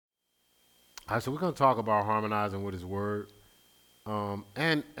All right, so we're going to talk about harmonizing with His Word.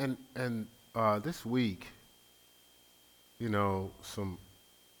 And this week, some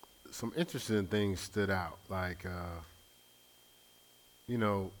interesting things stood out.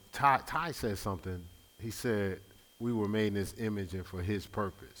 Ty said something. He said we were made in His image and for His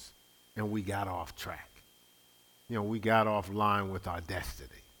purpose, and we got off track. We got off line with our destiny.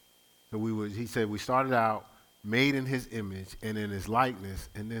 So he said we started out made in His image and in His likeness,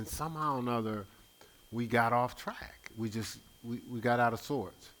 and then somehow or another we got off track. We got out of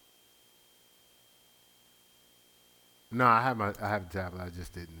sorts. No, I have the tablet. I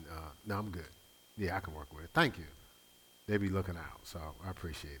just didn't. No, I'm good. Yeah, I can work with it. Thank you. They be looking out, so I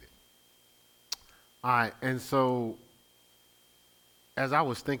appreciate it. All right, and so as I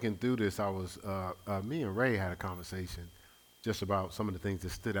was thinking through this, me and Ray had a conversation just about some of the things that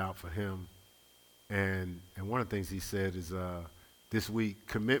stood out for him, and one of the things he said is this week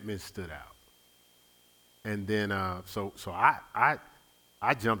commitment stood out, and then I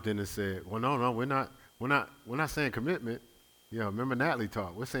jumped in and said, well, no, we're not saying commitment. Remember Natalie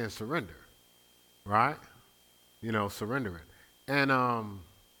talked. We're saying surrender, right? Surrendering, and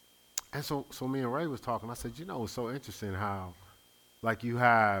so me and Ray was talking. I said, it's so interesting how like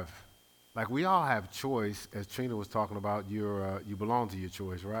we all have choice, as Trina was talking about, you belong to your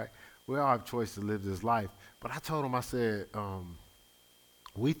choice, right? We all have choice to live this life. But I told him, I said,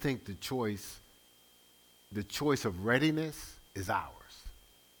 we think the choice of readiness is ours.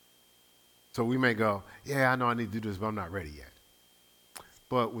 So we may go, yeah, I know I need to do this, but I'm not ready yet.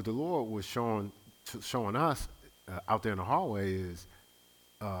 But what the Lord was showing us out there in the hallway is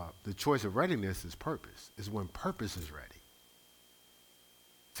the choice of readiness is purpose, is when purpose is ready.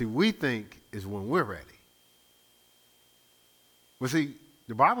 See, we think is when we're ready. Well, see,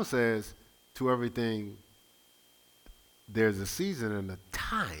 the Bible says to everything, there's a season and a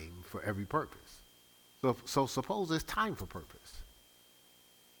time for every purpose. So suppose there's time for purpose.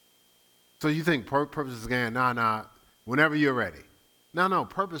 So you think purpose is going, nah, whenever you're ready. No,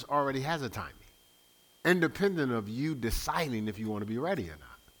 purpose already has a timing, independent of you deciding if you want to be ready or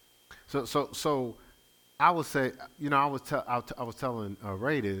not. So I would say, I was telling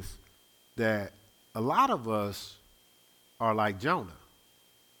Ray this, that a lot of us are like Jonah.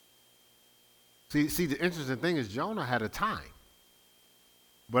 See, the interesting thing is Jonah had a time.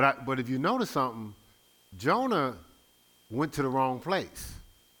 But if you notice something, Jonah went to the wrong place.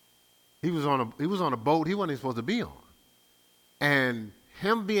 He was on a boat he wasn't even supposed to be on. And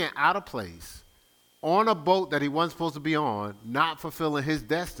him being out of place, on a boat that he wasn't supposed to be on, not fulfilling his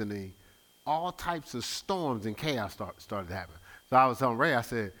destiny, all types of storms and chaos started to happen. So I was telling Ray, I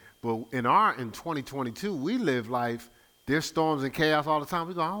said, but in 2022, we live life, there's storms and chaos all the time.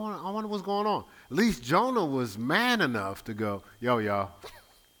 We go, I wonder what's going on. At least Jonah was man enough to go, yo, y'all,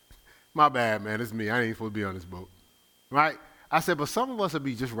 my bad, man, it's me. I ain't supposed to be on this boat, right? I said, but some of us would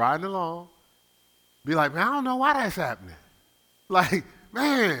be just riding along, be like, man, I don't know why that's happening. Like,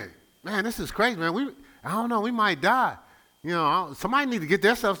 man, this is crazy, man. I don't know, we might die. Somebody need to get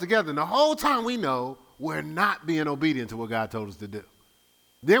themselves together. And the whole time we know we're not being obedient to what God told us to do.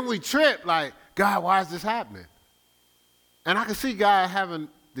 Then we trip like, God, why is this happening? And I can see God having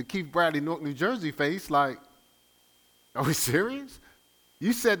the Keith Bradley, Newark, New Jersey face like, are we serious?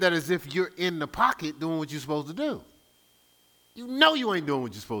 You said that as if you're in the pocket doing what you're supposed to do. You know you ain't doing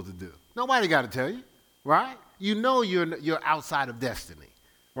what you're supposed to do. Nobody got to tell you, right? You know you're outside of destiny,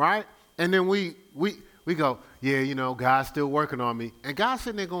 right? And then we go, yeah, God's still working on me. And God's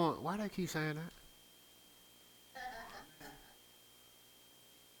sitting there going, why do they keep saying that?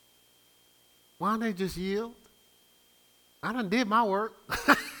 Why don't they just yield? I done did my work.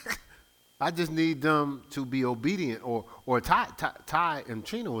 I just need them to be obedient. Or Ty and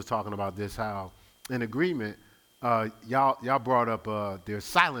Trina was talking about this, how in agreement, y'all brought up their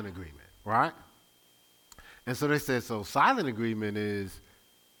silent agreement, right? And so they said, so silent agreement is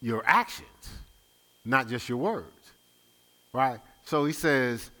your actions, not just your words, right? So he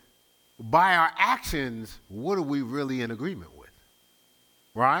says, by our actions, what are we really in agreement with,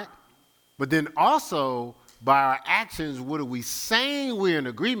 right? But then also, by our actions, what are we saying we're in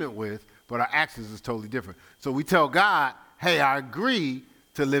agreement with, but our actions is totally different. So we tell God, hey, I agree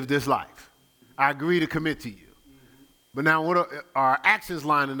to live this life. I agree to commit to you. But now what are our actions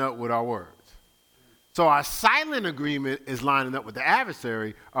lining up with our words? So our silent agreement is lining up with the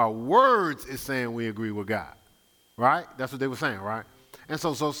adversary. Our words is saying we agree with God, right? That's what they were saying, right? And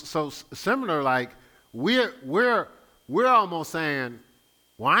so similar, like we're almost saying,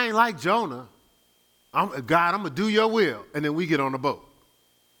 well, I ain't like Jonah. God, I'm gonna do your will, and then we get on the boat.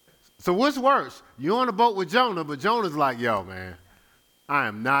 So what's worse? You're on the boat with Jonah, but Jonah's like, yo, man, I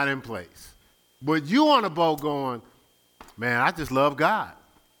am not in place. But you on a boat going, man, I just love God.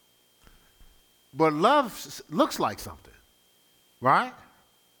 But love looks like something, right?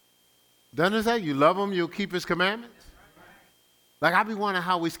 Doesn't it say you love him, you'll keep his commandments? Like, I be wondering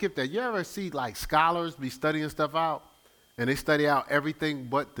how we skip that. You ever see, like, scholars be studying stuff out, and they study out everything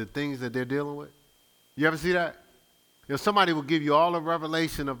but the things that they're dealing with? You ever see that? You know, somebody will give you all the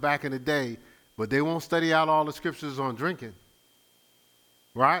revelation of back in the day, but they won't study out all the scriptures on drinking.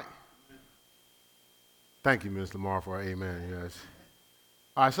 Right? Thank you, Ms. Lamar, for amen. Yes.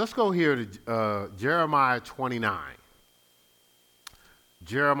 All right, so let's go here to Jeremiah 29.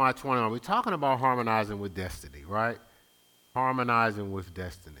 Jeremiah 29. We're talking about harmonizing with destiny, right? Harmonizing with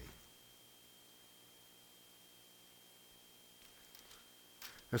destiny.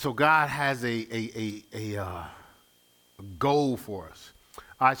 And so God has a goal for us.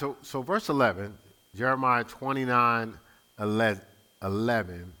 All right, so verse 11, Jeremiah 29,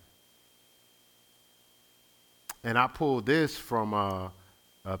 11. And I pulled this from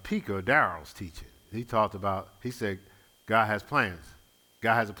Pika, Daryl's teaching. He said, God has plans.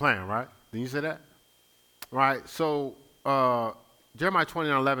 God has a plan, right? Didn't you say that? Right, so Jeremiah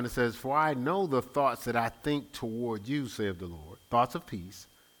 29:11, it says, for I know the thoughts that I think toward you, saith the Lord, thoughts of peace.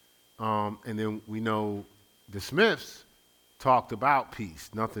 And then we know the Smiths talked about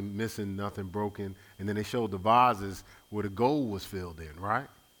peace, nothing missing, nothing broken. And then they showed the vases where the gold was filled in, right?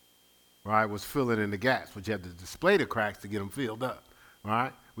 Right, was filling in the gaps, but you have to display the cracks to get them filled up,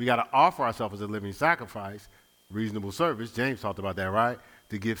 right? We got to offer ourselves as a living sacrifice, reasonable service. James talked about that, right?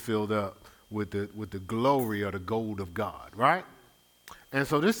 To get filled up with the glory or the gold of God, right? And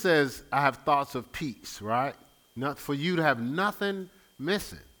so this says, I have thoughts of peace, right? Not for you to have nothing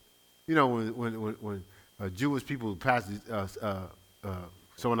missing. You know, when Jewish people pass,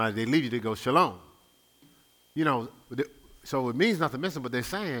 so when they leave you, they go shalom. You know, so it means nothing missing, but they're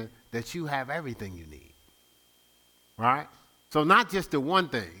saying that you have everything you need, right? So not just the one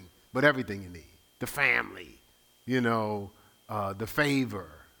thing, but everything you need. The family, you know, the favor,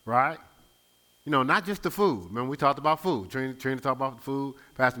 right? You know, not just the food. Remember, we talked about food. Trina talked about food.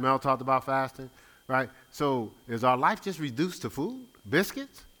 Pastor Mel talked about fasting, right? So is our life just reduced to food?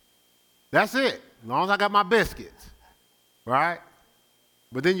 Biscuits? That's it. As long as I got my biscuits, right?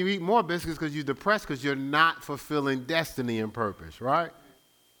 But then you eat more biscuits because you're depressed because you're not fulfilling destiny and purpose, right?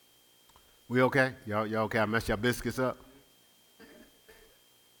 We okay? Y'all okay? I messed your biscuits up?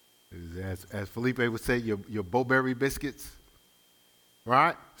 As Felipe would say, your Bo-Berry biscuits,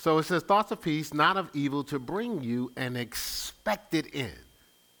 right? So it says, thoughts of peace, not of evil, to bring you an expected end.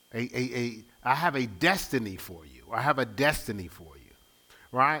 I have a destiny for you. I have a destiny for you,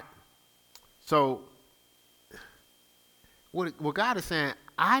 right? So what God is saying,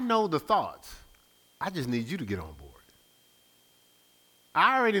 I know the thoughts. I just need you to get on board.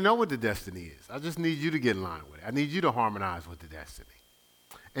 I already know what the destiny is. I just need you to get in line with it. I need you to harmonize with the destiny.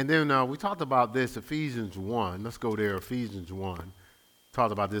 And then we talked about this, Ephesians 1. Let's go there, Ephesians 1.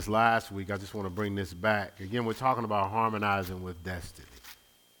 Talked about this last week. I just want to bring this back. Again, we're talking about harmonizing with destiny.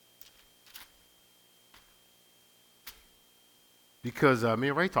 Because me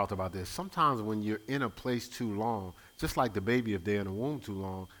and Ray talked about this. Sometimes when you're in a place too long, just like the baby, if they're in the womb too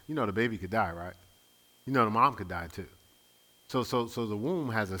long, you know the baby could die, right? You know the mom could die too. So the womb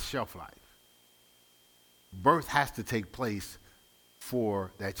has a shelf life. Birth has to take place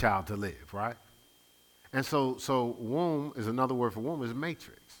for that child to live, right? And so womb is another word for womb is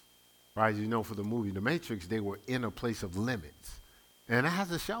matrix, right? You know, for the movie The Matrix, they were in a place of limits, and it has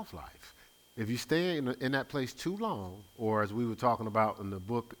a shelf life. If you stay in that place too long, or as we were talking about in the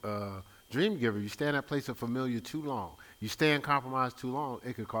book Dream Giver, you stay in that place of familiar too long, you stay in compromise too long,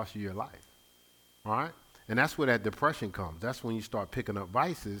 it could cost you your life, all right? And that's where that depression comes. That's when you start picking up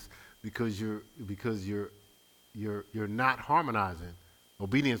vices because you're not harmonizing.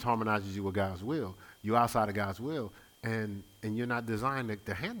 Obedience harmonizes you with God's will. You're outside of God's will, and you're not designed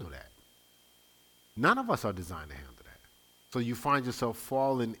to handle that. None of us are designed to handle that. So you find yourself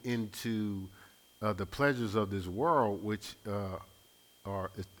falling into the pleasures of this world, which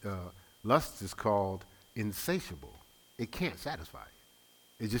lust is called insatiable. It can't satisfy you.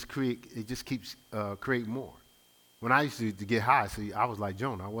 It just keeps creating more. When I used to get high, see, I was like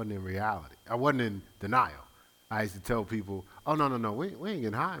Jonah. I wasn't in reality. I wasn't in denial. I used to tell people, oh, no, we ain't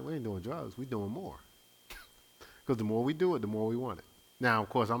getting high. We ain't doing drugs. We doing more. Because the more we do it, the more we want it. Now, of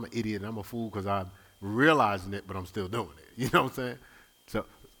course, I'm an idiot and I'm a fool because I'm realizing it, but I'm still doing it. You know what I'm saying? So,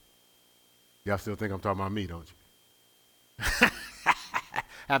 y'all still think I'm talking about me, don't you? I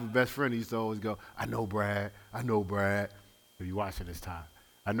have a best friend who used to always go, I know Brad. If you're watching this time.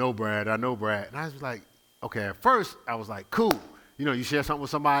 I know Brad. And I was like, okay, at first I was like, cool. you share something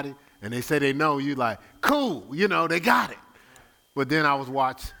with somebody and they say they know, you like, cool, they got it. But then I was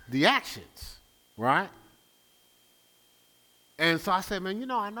watch the actions, right? And so I said, man,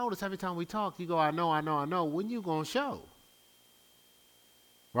 I notice every time we talk, you go, I know. When you going to show?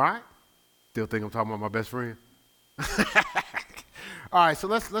 Right? Still think I'm talking about my best friend? All right, so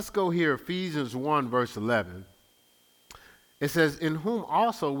let's go here. Ephesians 1, verse 11. It says, in whom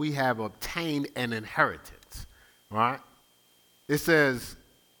also we have obtained an inheritance. Right? It says,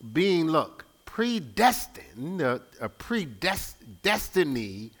 being, predestined,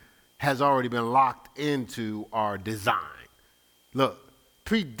 destiny has already been locked into our design. Look,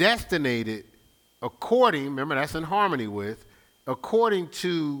 predestinated according, remember that's in harmony with, according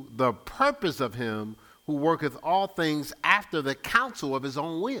to the purpose of him who worketh all things after the counsel of his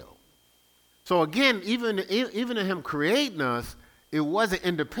own will. So again, even in him creating us, it wasn't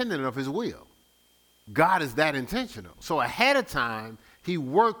independent of his will. God is that intentional. So ahead of time, he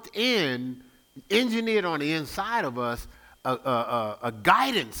engineered on the inside of us a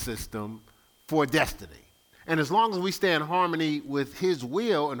guidance system for destiny. And as long as we stay in harmony with his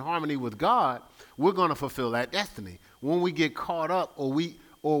will and harmony with God, we're going to fulfill that destiny. When we get caught up or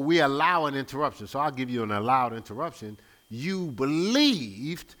we allow an interruption, so I'll give you an allowed interruption, you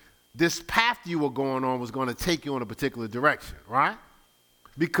believed this path you were going on was going to take you in a particular direction, right?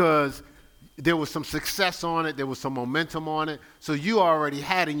 Because there was some success on it, there was some momentum on it, so you already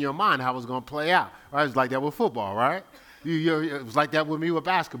had in your mind how it was going to play out, right? It was like that with football, right? It was like that with me with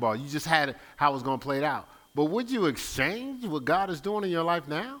basketball. You just had how it was going to play out. But would you exchange what God is doing in your life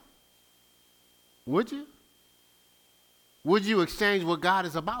now? Would you? Would you exchange what God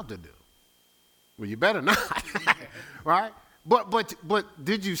is about to do? Well, you better not, right? But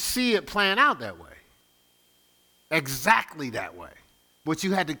did you see it playing out that way? Exactly that way. But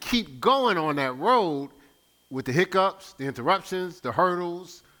you had to keep going on that road with the hiccups, the interruptions, the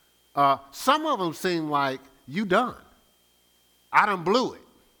hurdles. Some of them seem like you done. I done blew it.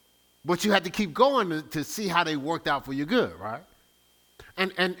 But you had to keep going to see how they worked out for your good, right?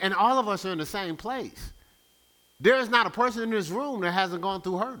 And all of us are in the same place. There is not a person in this room that hasn't gone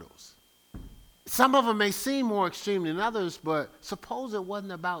through hurdles. Some of them may seem more extreme than others, but suppose it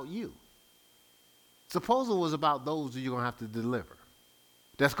wasn't about you. Suppose it was about those that you're going to have to deliver.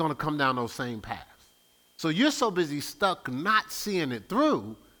 That's going to come down those same paths. So you're so busy stuck not seeing it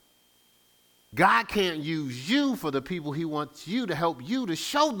through, God can't use you for the people he wants you to help you to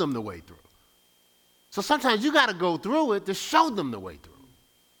show them the way through. So sometimes you got to go through it to show them the way through.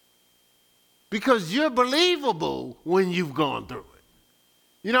 Because you're believable when you've gone through it.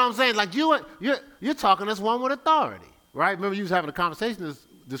 You know what I'm saying? Like you're talking as one with authority, right? Remember you was having a conversation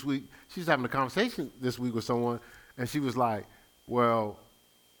this week. She was having a conversation this week with someone, and she was like, well,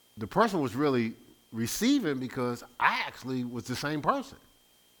 the person was really receiving because I actually was the same person.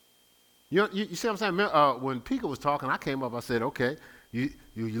 You see what I'm saying? When Pika was talking, I came up, I said, okay, you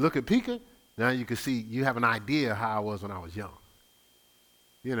look at Pika, now you can see, you have an idea how I was when I was young.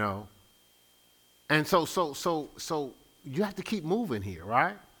 And so you have to keep moving here,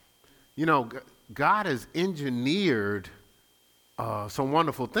 right? God has engineered some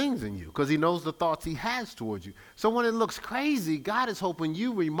wonderful things in you because he knows the thoughts he has towards you. So when it looks crazy, God is hoping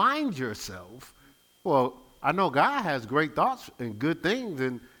you remind yourself, well, I know God has great thoughts and good things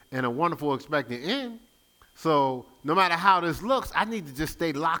and a wonderful expected end. So no matter how this looks, I need to just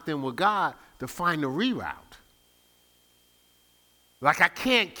stay locked in with God to find the reroute. Like I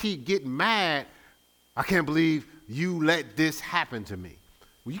can't keep getting mad. I can't believe you let this happen to me.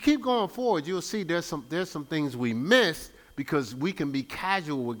 When you keep going forward, you'll see there's some things we missed because we can be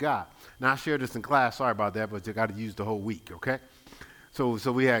casual with God. Now I shared this in class. Sorry about that, but you got to use the whole week, okay? So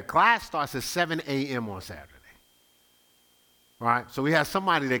we had class starts at 7 a.m. on Saturday. Right? So we had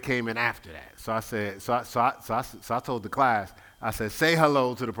somebody that came in after that. So I said, so I told the class, I said, say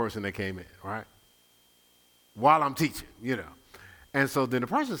hello to the person that came in, right? While I'm teaching, And so then the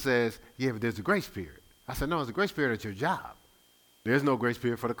person says, yeah, but there's a grace period. I said, no, there's a grace period at your job. There's no grace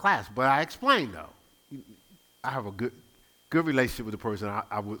period for the class. But I explained, though. I have a good relationship with the person.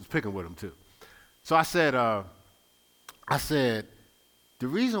 I was picking with him, too. So I said, the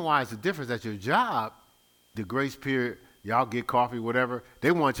reason why it's a difference at your job, the grace period, y'all get coffee, whatever.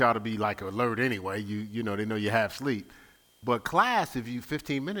 They want y'all to be like alert anyway. They know you have sleep. But class, if you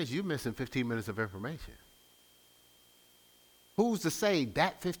 15 minutes, you're missing 15 minutes of information. Who's to say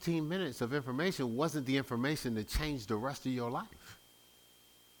that 15 minutes of information wasn't the information that changed the rest of your life?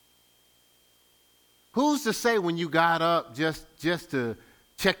 Who's to say when you got up just to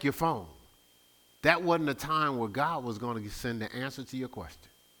check your phone, that wasn't a time where God was going to send the answer to your question?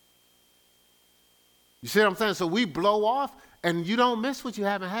 You see what I'm saying? So we blow off, and you don't miss what you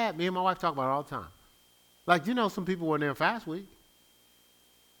haven't had. Me and my wife talk about it all the time. Like, some people were there fast week.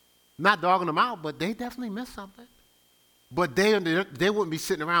 Not dogging them out, but they definitely missed something. But they wouldn't be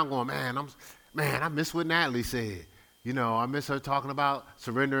sitting around going, man, I miss what Natalie said. I miss her talking about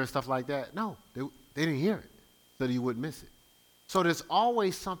surrender and stuff like that. No, they didn't hear it, so you wouldn't miss it. So there's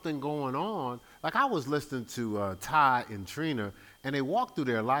always something going on. Like I was listening to Ty and Trina, and they walked through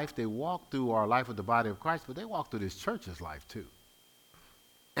their life. They walked through our life with the body of Christ, but they walked through this church's life too.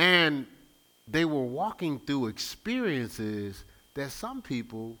 And they were walking through experiences that some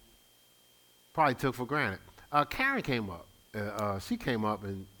people probably took for granted. Karen came up. She came up,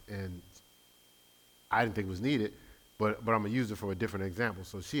 and I didn't think it was needed, but I'm going to use it for a different example.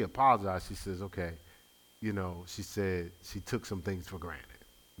 So she apologized. She says, okay, she said she took some things for granted.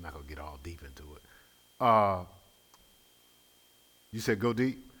 I'm not going to get all deep into it. You said go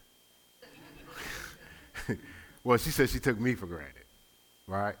deep? Well, she said she took me for granted,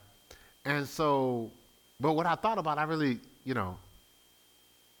 right? And so, but what I thought about, I really,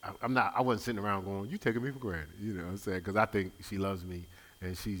 I wasn't sitting around going, you taking me for granted, what I'm saying? Because I think she loves me,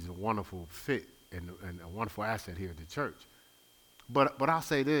 and she's a wonderful fit and a wonderful asset here at the church. But I'll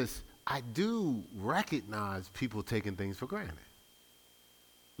say this, I do recognize people taking things for granted.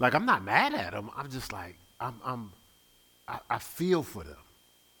 Like, I'm not mad at them. I'm just like, I feel for them.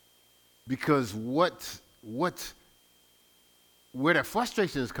 Because where their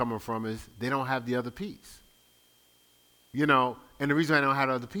frustration is coming from is they don't have the other piece. And the reason I don't have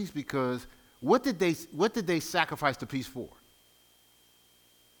the other piece because what did they sacrifice the piece for?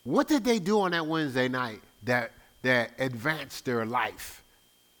 What did they do on that Wednesday night that advanced their life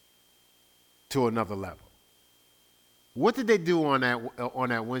to another level? What did they do on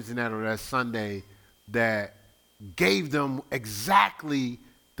that Wednesday night or that Sunday that gave them exactly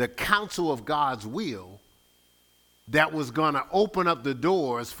the counsel of God's will that was going to open up the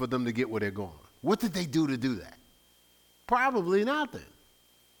doors for them to get where they're going? What did they do to do that? Probably nothing.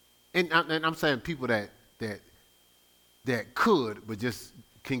 And I'm saying people that could, but just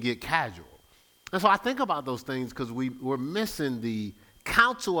can get casual. And so I think about those things because we're missing the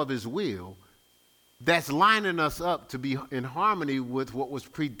counsel of his will that's lining us up to be in harmony with what was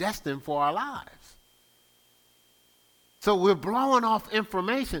predestined for our lives. So we're blowing off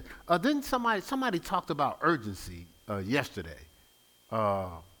information. Then somebody talked about urgency yesterday.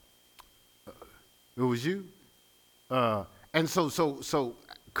 It was you? And so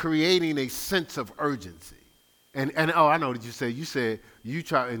creating a sense of urgency. And I know what you said. You said you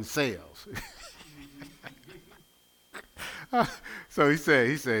try in sales. So he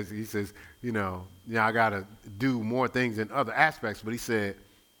says, I got to do more things in other aspects. But he said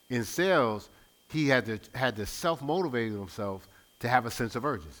in sales, he had to self-motivate himself to have a sense of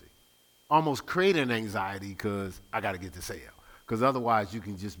urgency. Almost create an anxiety because I got to get the sale. Because otherwise you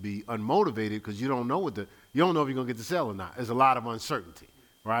can just be unmotivated because you don't know if you're going to get the sale or not. There's a lot of uncertainty,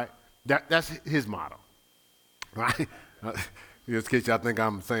 right? That's his motto, right? In case y'all think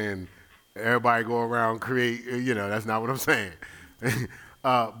I'm saying everybody go around create, that's not what I'm saying.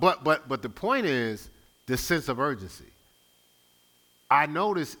 But the point is the sense of urgency. I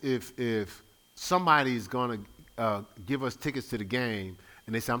notice if somebody's going to give us tickets to the game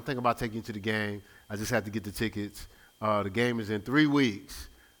and they say, I'm thinking about taking you to the game, I just have to get the tickets. The game is in 3 weeks,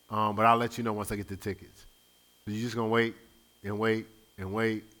 but I'll let you know once I get the tickets. So you're just going to wait and wait and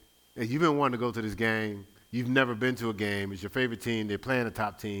wait. And you've been wanting to go to this game. You've never been to a game. It's your favorite team. They're playing a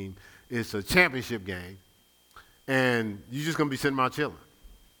top team. It's a championship game. And you're just going to be sitting around chilling.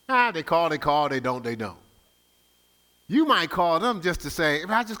 They call, they don't. You might call them just to say,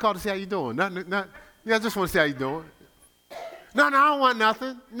 I just called to see how you're doing. I just want to see how you're doing. No, I don't want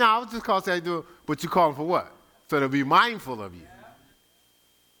nothing. No, I was just calling to see how you're doing. But you calling for what? So they'll be mindful of you.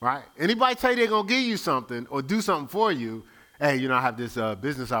 Right? Anybody tell you they're going to give you something or do something for you, hey, I have this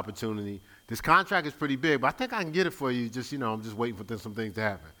business opportunity. This contract is pretty big, but I think I can get it for you. Just, I'm just waiting for some things to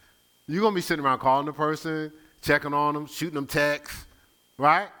happen. You're going to be sitting around calling the person, checking on them, shooting them texts,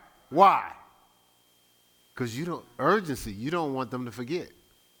 right? Why? Because urgency. You don't want them to forget,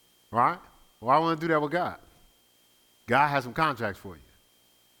 right? Well, I want to do that with God. God has some contracts for you.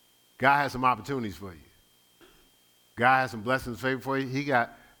 God has some opportunities for you. God has some blessings, favor for you. He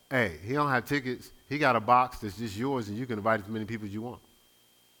don't have tickets. He got a box that's just yours, and you can invite as many people as you want.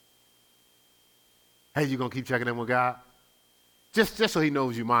 Hey, you going to keep checking in with God? Just so he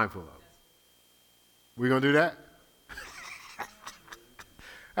knows you're mindful of it. We going to do that?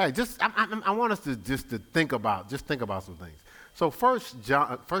 Hey, I want us to think about some things. So 1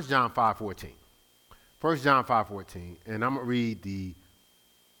 John 5:14. 1 John 5:14, and I'm going to read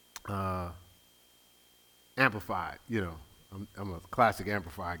Amplified, I'm a classic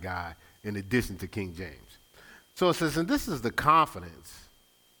Amplified guy in addition to King James. So it says, and this is the confidence,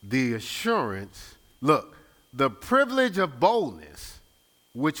 the assurance, look, the privilege of boldness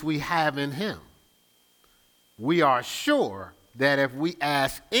which we have in him. We are sure that if we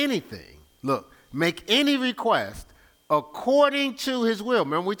ask anything, look, make any request according to his will.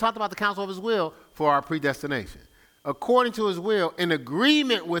 Remember we talked about the counsel of his will for our predestination. According to his will, in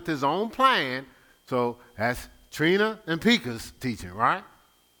agreement with his own plan. So that's Trina and Pika's teaching, right?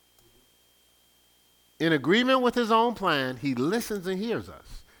 In agreement with his own plan, he listens and hears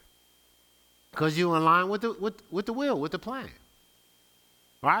us. Because you're in line with the will, with the plan.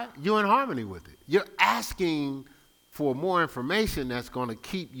 Right? You're in harmony with it. You're asking for more information that's going to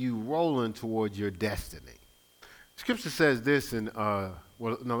keep you rolling towards your destiny. Scripture says this in,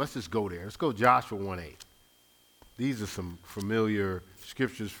 let's just go there. Let's go Joshua 1:8. These are some familiar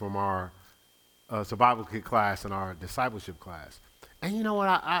scriptures from our Bible Kid class and our discipleship class. And you know what?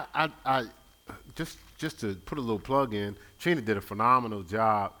 I just to put a little plug in, Trina did a phenomenal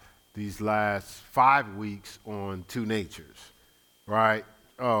job these last 5 weeks on two natures, right?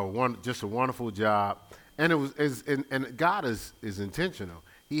 Just a wonderful job. And and God is intentional.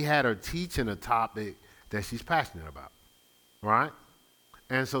 He had her teaching a topic that she's passionate about, right?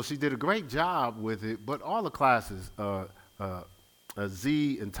 And so she did a great job with it, but all the classes,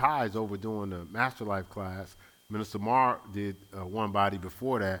 Z and Ty's over doing the Master Life class. Minister Mar did one body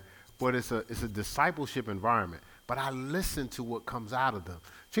before that, but it's a discipleship environment. But I listen to what comes out of them.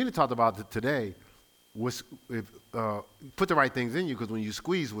 Trina talked about it today. Put the right things in you, because when you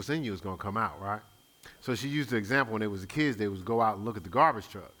squeeze, what's in you is going to come out, right? So she used the example when they was kids, they would go out and look at the garbage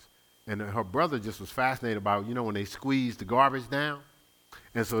trucks. And her brother just was fascinated about, when they squeeze the garbage down.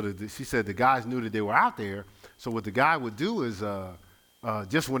 And so she said the guys knew that they were out there. So what the guy would do is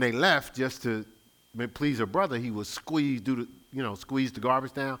just when they left, just to please her brother, he would squeeze the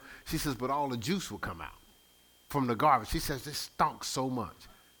garbage down. She says, but all the juice would come out from the garbage. She says, it stunk so much.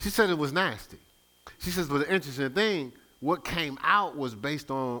 She said it was nasty. She says, but the interesting thing, what came out was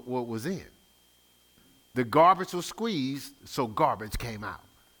based on what was in. The garbage was squeezed, so garbage came out.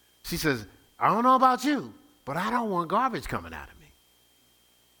 She says, I don't know about you, but I don't want garbage coming out of me.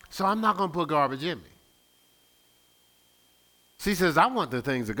 So I'm not going to put garbage in me. She says, I want the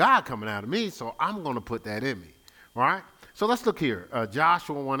things of God coming out of me, so I'm going to put that in me. All right? So let's look here.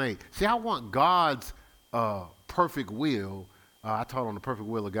 Joshua 1:8. See, I want God's perfect will. I taught on the perfect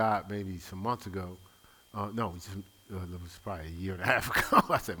will of God maybe some months ago. It was probably a year and a half ago.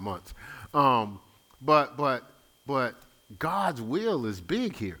 I said months. But God's will is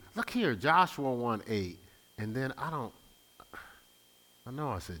big here. Look here, Joshua 1:8. And then I know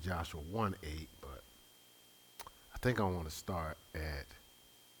I said Joshua 1:8, but I think I want to start at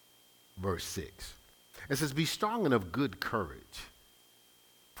verse 6. It says, be strong and of good courage.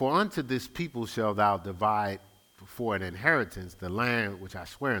 For unto this people shalt thou divide for an inheritance the land which I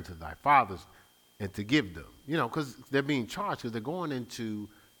swear unto thy fathers, and to give them. Because they're being charged because they're going into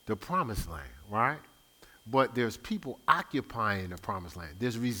the promised land, right? But there's people occupying the promised land.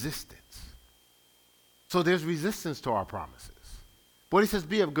 There's resistance. So there's resistance to our promises. But he says,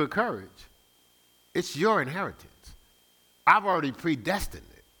 be of good courage. It's your inheritance. I've already predestined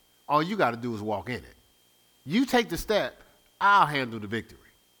it. All you got to do is walk in it. You take the step, I'll handle the victory,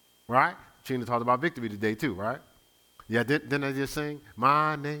 right? Trina talked about victory today too, right? Yeah, didn't I just sing,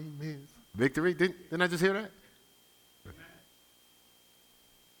 my name is Victory? Didn't I just hear that?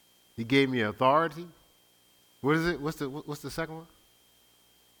 He gave me authority. What is it? What's the second one?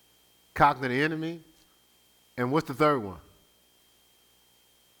 Conquer the enemy. And what's the third one?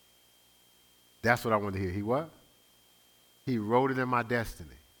 That's what I wanted to hear. He what? He wrote it in my destiny.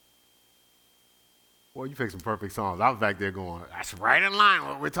 Boy, you picked some perfect songs. I was back there going, that's right in line with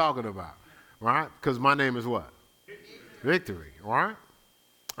what we're talking about. Right? Because my name is what? Victory. Right?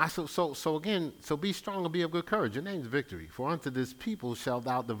 So again, be strong and be of good courage. Your name is Victory. For unto this people shalt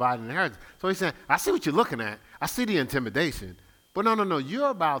thou divide an inheritance. So he's saying, I see what you're looking at. I see the intimidation. But no. You're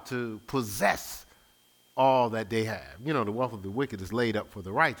about to possess all that they have. The wealth of the wicked is laid up for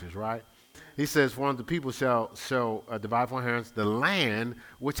the righteous, right? He says, for unto the people shall divide for inheritance the land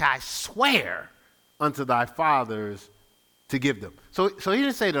which I swear unto thy fathers to give them. So he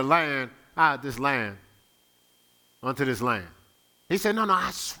didn't say the land, this land, unto this land. He said, no,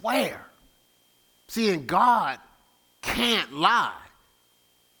 I swear. See, and God can't lie.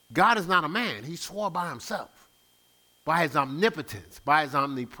 God is not a man. He swore by himself, by his omnipotence, by his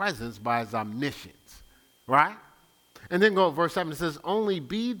omnipresence, by his omniscience, right? And then go to verse 7, it says, only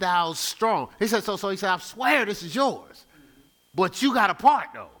be thou strong. He said, so he said, I swear this is yours, but you got a part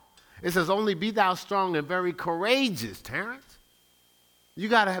though. It says, only be thou strong and very courageous, Terrence. You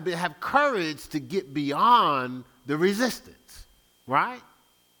got to have courage to get beyond the resistance, right?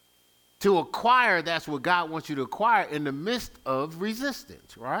 To acquire, that's what God wants you to acquire in the midst of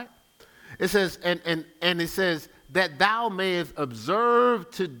resistance, right? It says, and it says, that thou mayest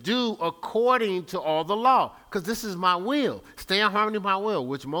observe to do according to all the law. Because this is my will. Stay in harmony with my will,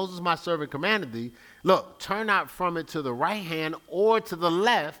 which Moses my servant commanded thee. Look, turn not from it to the right hand or to the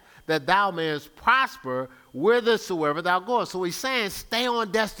left, that thou mayest prosper whithersoever thou goest. So he's saying, stay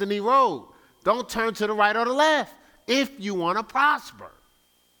on destiny road. Don't turn to the right or the left if you want to prosper.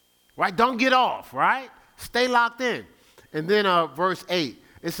 Right? Don't get off, right? Stay locked in. And then verse 8,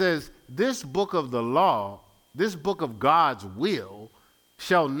 it says, this book of the law, this book of God's will,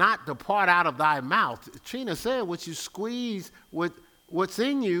 shall not depart out of thy mouth. Trina said, what you squeeze, what's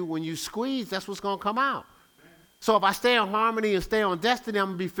in you, when you squeeze, that's what's going to come out. So if I stay in harmony and stay on destiny, I'm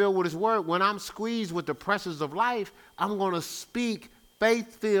going to be filled with his word. When I'm squeezed with the pressures of life, I'm going to speak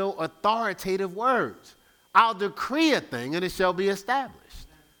faith-filled, authoritative words. I'll decree a thing and it shall be established.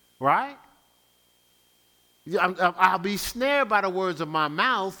 Right? I'll be snared by the words of my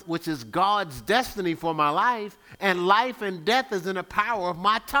mouth, which is God's destiny for my life, and life and death is in the power of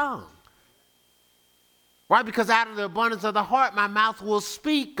my tongue. Right? Because out of the abundance of the heart, my mouth will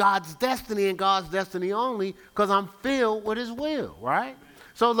speak God's destiny and God's destiny only, because I'm filled with his will. Right?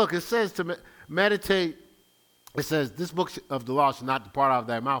 So look, it says to meditate. It says, this book of the law shall not depart out of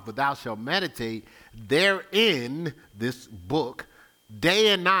thy mouth, but thou shalt meditate therein, this book, day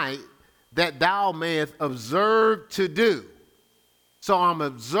and night, that thou mayest observe to do. So I'm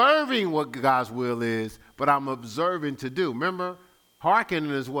observing what God's will is, but I'm observing to do. Remember,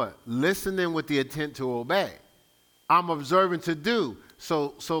 hearkening is what? Listening with the intent to obey. I'm observing to do.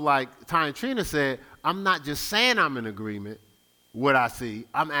 So like Ty and Trina said, I'm not just saying I'm in agreement with what I see.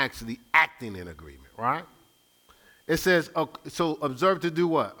 I'm actually acting in agreement, right? It says, so observe to do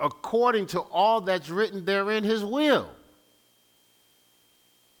what? According to all that's written therein, his will.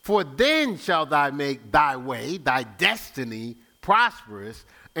 For then shall thou make thy way, thy destiny, prosperous,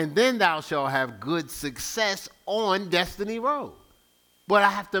 and then thou shalt have good success on destiny road. But I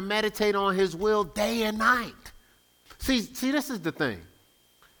have to meditate on his will day and night. See, this is the thing.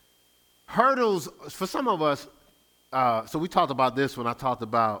 Hurdles, for some of us, so we talked about this when I talked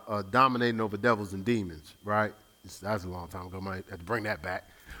about dominating over devils and demons, right? That was a long time ago. I might have to bring that back.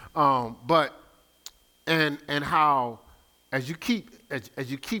 But how as you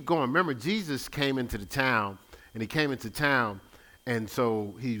keep going, remember Jesus came into the town, and he came into town, and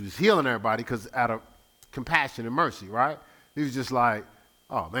so he was healing everybody because out of compassion and mercy, right? He was just like,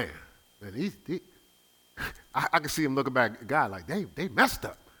 oh man, I can see him looking back at God like they messed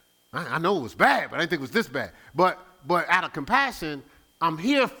up. I know it was bad, but I didn't think it was this bad. But out of compassion, I'm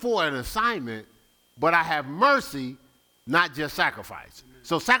here for an assignment, but I have mercy, not just sacrifice.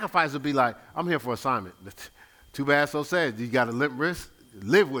 So sacrifice would be like, I'm here for assignment. Too bad, so sad. You got a limp wrist,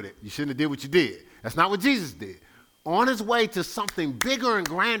 live with it. You shouldn't have did what you did. That's not what Jesus did. On his way to something bigger and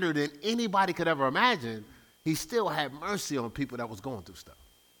grander than anybody could ever imagine, he still had mercy on people that was going through stuff.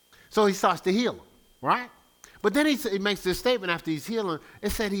 So he starts to heal them, right? But then he makes this statement after he's healing.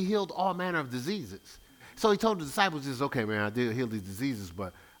 It said he healed all manner of diseases. So he told the disciples, okay, man, I did heal these diseases,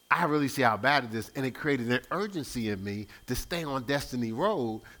 but I really see how bad it is, and it created an urgency in me to stay on destiny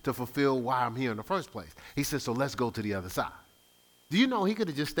road to fulfill why I'm here in the first place. He said, so let's go to the other side. Do you know he could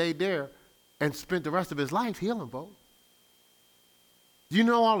have just stayed there and spent the rest of his life healing folks? Do you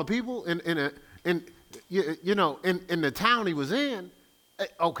know all the people in the town he was in?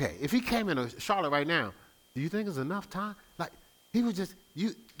 Okay, if he came into Charlotte right now, do you think there's enough time? Like, he was just,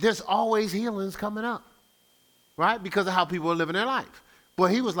 there's always healings coming up, right? Because of how people are living their life.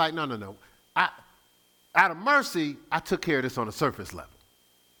 But he was like, no. Out of mercy, I took care of this on a surface level.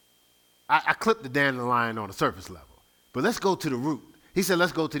 I clipped the dandelion on a surface level. But let's go to the root. He said,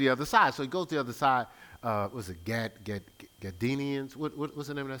 let's go to the other side. So he goes to the other side. Was it Gadenians? What's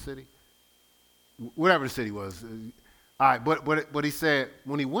the name of that city? Whatever the city was. All right, but he said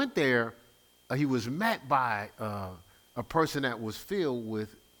when he went there, he was met by a person that was filled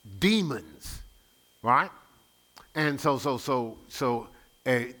with demons, right? And so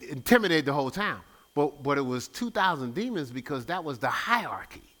intimidated the whole town. But it was 2,000 demons because that was the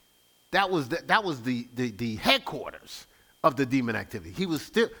hierarchy. That was the headquarters of the demon activity. He was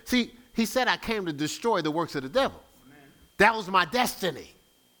still, he said, I came to destroy the works of the devil. Amen. That was my destiny.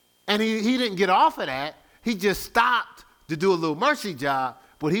 And he didn't get off of that. He just stopped to do a little mercy job,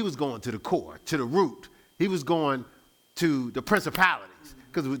 but he was going to the core, to the root. He was going to the principalities.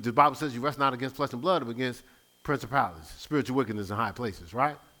 Because the Bible says you wrest not against flesh and blood, but against principalities, spiritual wickedness in high places,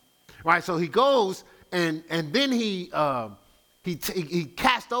 right? Right? So he goes and then he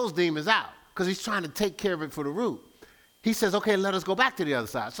casts those demons out because he's trying to take care of it for the root. He says, okay, let us go back to the other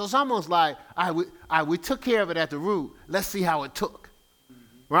side. So it's almost like, all right, we took care of it at the root. Let's see how it took.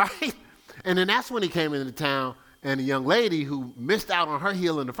 Mm-hmm. Right? And then that's when he came into town, and a young lady who missed out on her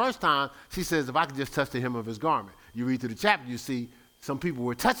healing the first time, she says, if I could just touch the hem of his garment. You read through the chapter, you see some people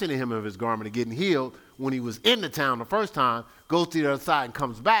were touching the hem of his garment and getting healed when he was in the town the first time, goes to the other side and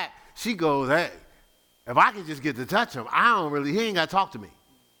comes back. She goes, hey, if I could just get to touch him, he ain't got to talk to me.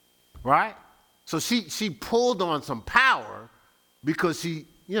 Right? So she pulled on some power because she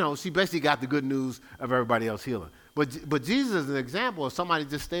basically got the good news of everybody else healing. But Jesus is an example of somebody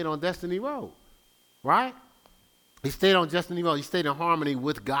just stayed on Destiny Road, right? He stayed on Destiny Road. He stayed in harmony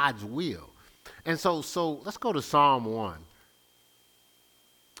with God's will. And so let's go to Psalm 1.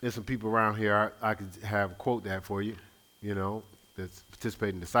 There's some people around here I could have quote that for you, that's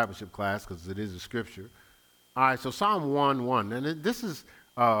participating in discipleship class because it is a scripture. All right, so Psalm 1:1, and this is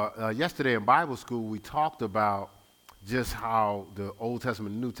yesterday in Bible school we talked about just how the Old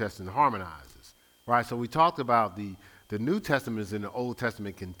Testament and New Testament harmonizes, right? So we talked about the New Testament is in the Old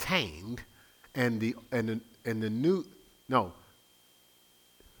Testament contained, the New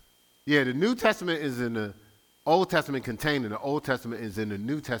Testament is in the Old Testament contained, and the Old Testament is in the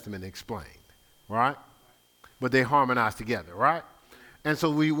New Testament explained, right? But they harmonize together, right? And so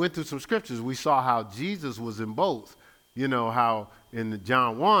we went through some scriptures. We saw how Jesus was in both. How in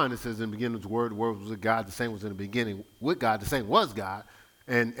John 1, it says, in the beginning was the Word was with God, the same was in the beginning with God, the same was God.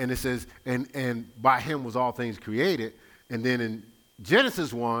 And it says, and by him was all things created. And then in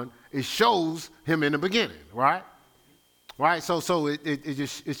Genesis 1, it shows him in the beginning, right? Right? So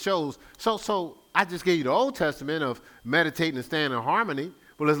it shows. So I just gave you the Old Testament of meditating and staying in harmony.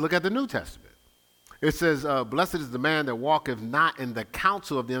 But let's look at the New Testament. It says, blessed is the man that walketh not in the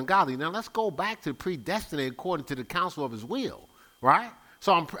counsel of the ungodly. Now, let's go back to predestinated according to the counsel of his will, right?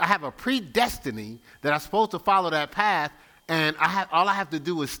 So I have a predestiny that I'm supposed to follow that path, and all I have to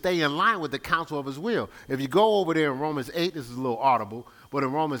do is stay in line with the counsel of his will. If you go over there in Romans 8, this is a little audible, but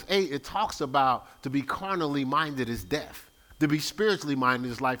in Romans 8, it talks about to be carnally minded is death. To be spiritually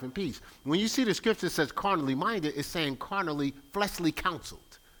minded is life and peace. When you see the scripture that says carnally minded, it's saying carnally, fleshly counseled.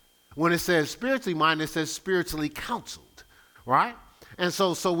 When it says spiritually minded, it says spiritually counseled, right? And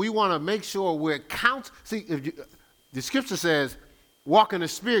so we want to make sure we're See, the scripture says, walk in the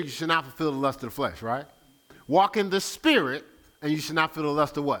spirit, you should not fulfill the lust of the flesh, right? Walk in the spirit, and you should not fulfill the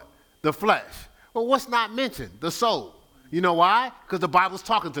lust of what? The flesh. Well, what's not mentioned? The soul. You know why? Because the Bible's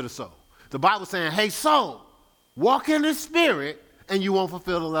talking to the soul. The Bible's saying, hey, soul, walk in the spirit, and you won't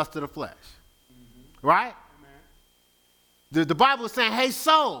fulfill the lust of the flesh, right? The Bible is saying, hey,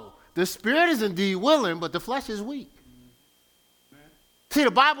 soul, the spirit is indeed willing, but the flesh is weak. Amen. See,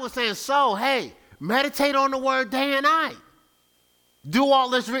 the Bible is saying, so, hey, meditate on the word day and night. Do all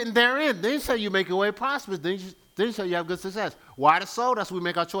that's written therein. Then shall you make your way prosperous. Then shall you have good success. Why the soul? That's where we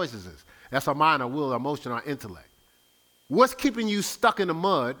make our choices. That's our mind, our will, our emotion, our intellect. What's keeping you stuck in the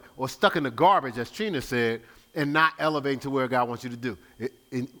mud or stuck in the garbage, as Trina said, and not elevating to where God wants you to do?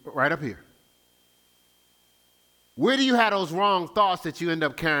 Right up here. Where do you have those wrong thoughts that you end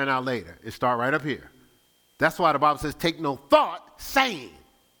up carrying out later? It starts right up here. That's why the Bible says, take no thought, saying,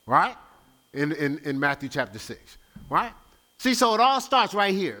 right? In Matthew chapter 6, right? See, so it all starts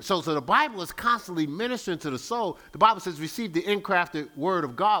right here. So the Bible is constantly ministering to the soul. The Bible says, receive the engrafted word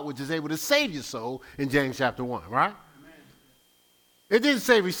of God, which is able to save your soul in James chapter 1, right? Amen. It didn't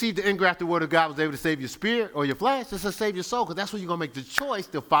say receive the engrafted word of God was able to save your spirit or your flesh. It says save your soul, because that's where you're going to make the choice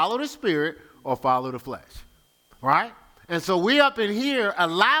to follow the spirit or follow the flesh. Right? And so we up in here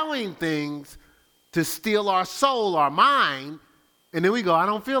allowing things to steal our soul, our mind, and then we go, I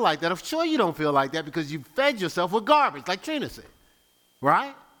don't feel like that. I'm sure you don't feel like that because you fed yourself with garbage, like Trina said.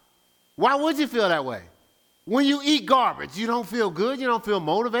 Right? Why would you feel that way? When you eat garbage, you don't feel good, you don't feel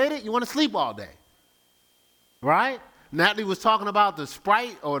motivated, you want to sleep all day. Right? Natalie was talking about the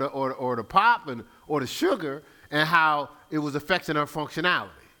Sprite or the pop or the sugar and how it was affecting her functionality.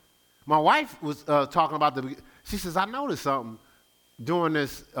 My wife was talking about she says, I noticed something during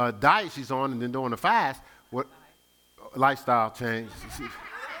this diet she's on and then during the fast. What lifestyle change? You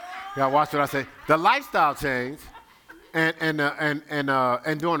gotta watch what I say. The lifestyle change, and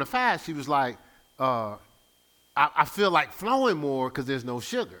during the fast, she was like, I feel like flowing more because there's no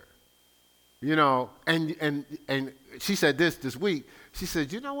sugar, And she said this week. She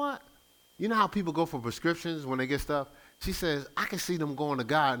said, you know what? You know how people go for prescriptions when they get stuff? She says, I can see them going to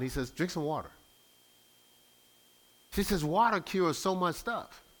God, and he says, drink some water. She says, water cures so much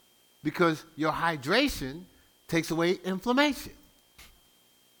stuff because your hydration takes away inflammation.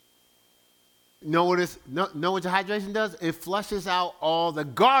 Know what know what your hydration does? It flushes out all the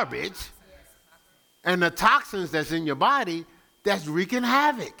garbage and the toxins that's in your body that's wreaking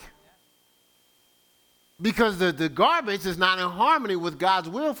havoc. Because the garbage is not in harmony with God's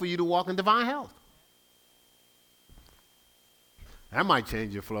will for you to walk in divine health. That might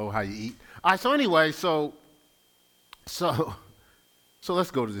change your flow, how you eat. All right, so anyway, so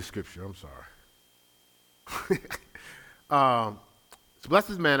let's go to the scripture. I'm sorry. So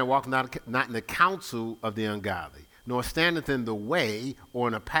blessed is the man that walketh not in the counsel of the ungodly, nor standeth in the way or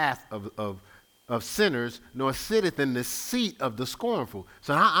in a path of sinners, nor sitteth in the seat of the scornful.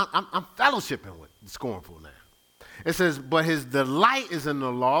 So I'm fellowshipping with the scornful now. It says, but his delight is in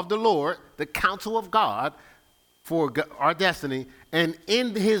the law of the Lord, the counsel of God for our destiny, and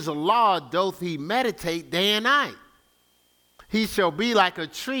in his law doth he meditate day and night. He shall be like a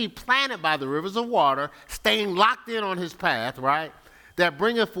tree planted by the rivers of water, staying locked in on his path, right? That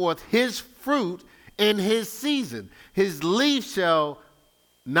bringeth forth his fruit in his season. His leaf shall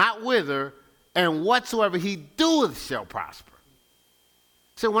not wither, and whatsoever he doeth shall prosper.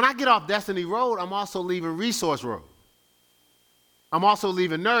 So when I get off Destiny Road, I'm also leaving Resource Road. I'm also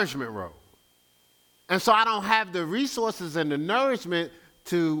leaving Nourishment Road. And so I don't have the resources and the nourishment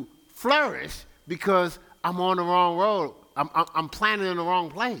to flourish because I'm on the wrong road. I'm planting in the wrong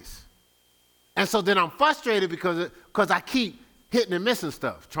place. And so then I'm frustrated because I keep hitting and missing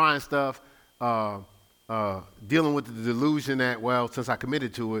stuff, trying stuff, dealing with the delusion that, well, since I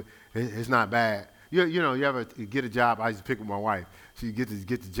committed to it, it's not bad. You ever get a job? I used to pick with my wife. She get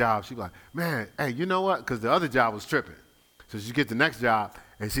the job. She'd be like, man, hey, you know what? Because the other job was tripping. So she get the next job,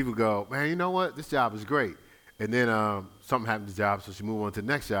 and she would go, man, you know what? This job is great. And then something happened to the job, so she moved on to the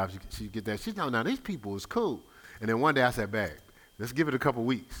next job. She get that. She's like, now these people is cool. And then one day I said, babe, let's give it a couple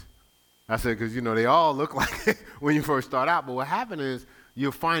weeks. I said, because, they all look like it when you first start out. But what happened is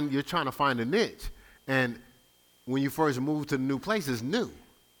you're trying to find a niche. And when you first move to the new place, it's new.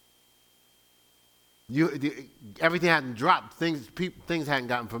 Everything hadn't dropped. Things hadn't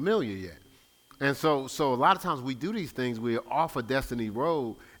gotten familiar yet. And so a lot of times we do these things. We're off a Destiny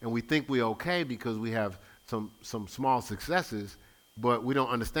Road, and we think we're okay because we have some small successes. But we don't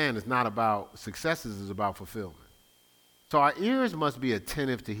understand it's not about successes. It's about fulfillment. So our ears must be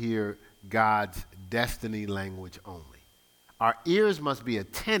attentive to hear God's destiny language only. Our ears must be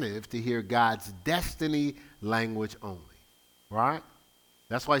attentive to hear God's destiny language only, right?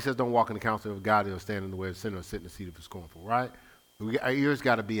 That's why he says don't walk in the counsel of God or stand in the way of sin or sit in the seat of the scornful, right? Our ears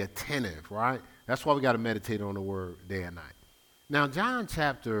got to be attentive, right? That's why we got to meditate on the word day and night. Now, John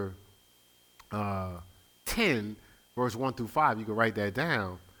chapter 10, verse 1 through 5, you can write that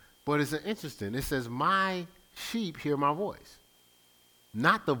down, but it's interesting. It says, my sheep hear my voice,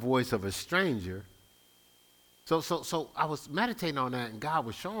 not the voice of a stranger. So I was meditating on that, and God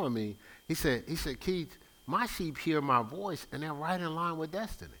was showing me. He said, Keith, my sheep hear my voice, and they're right in line with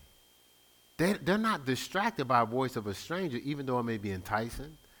destiny. They're not distracted by a voice of a stranger, even though it may be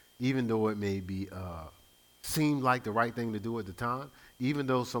enticing, even though it may be seem like the right thing to do at the time, even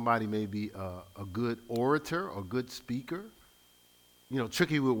though somebody may be a good orator or good speaker,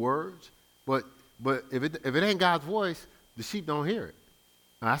 tricky with words. But if it ain't God's voice, the sheep don't hear it.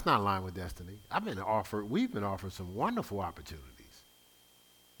 Now, that's not in line with destiny. We've been offered some wonderful opportunities,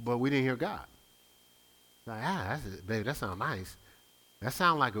 but we didn't hear God. Like, that's it, babe, that sounds nice. That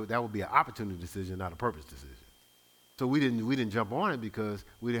sounds like that would be an opportunity decision, not a purpose decision. So we didn't jump on it because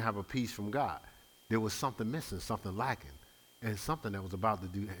we didn't have a peace from God. There was something missing, something lacking, and something that was about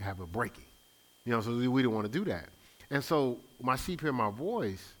to have a breaking. So we didn't want to do that. And so my sheep hear my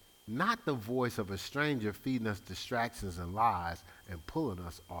voice, not the voice of a stranger feeding us distractions and lies and pulling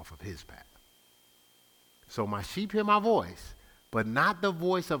us off of his path. So my sheep hear my voice, but not the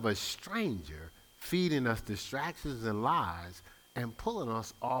voice of a stranger feeding us distractions and lies and pulling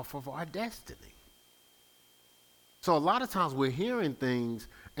us off of our destiny. So a lot of times we're hearing things,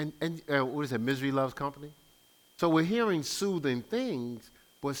 and what is it, misery loves company? So we're hearing soothing things,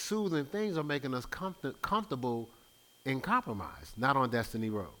 but soothing things are making us comfortable in compromise, not on Destiny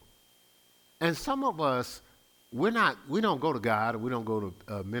Road. And some of us, we don't go to God, or we don't go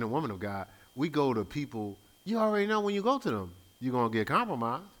to men and women of God. We go to people, you already know when you go to them, you're going to get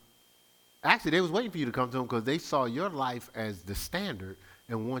compromised. Actually, they was waiting for you to come to them because they saw your life as the standard.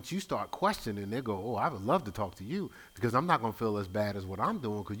 And once you start questioning, they go, oh, I would love to talk to you because I'm not going to feel as bad as what I'm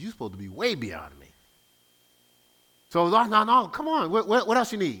doing because you're supposed to be way beyond me. So, no, come on. What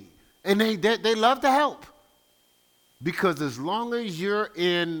else you need? And they love to help because as long as you're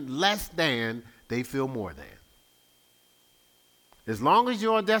in less than, they feel more than. As long as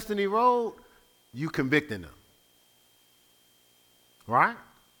you're on Destiny Road, you convicting them. Right?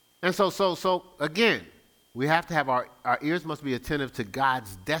 And so again, we have to have our ears must be attentive to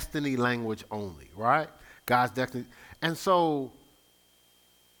God's destiny language only, right? God's destiny. And so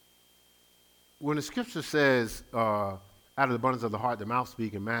when the scripture says, out of the abundance of the heart, the mouth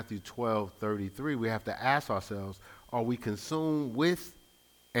speak in Matthew 12:33, we have to ask ourselves, are we consumed with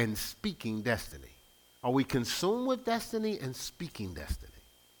and speaking destiny? Are we consumed with destiny and speaking destiny?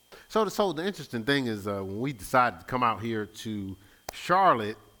 So the interesting thing is when we decided to come out here to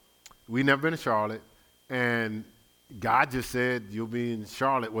Charlotte, we never been to Charlotte, and God just said, you'll be in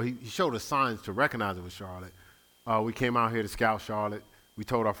Charlotte. Well, he showed us signs to recognize it was Charlotte. We came out here to scout Charlotte. We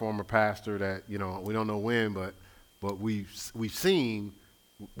told our former pastor that, we don't know when, but we've seen,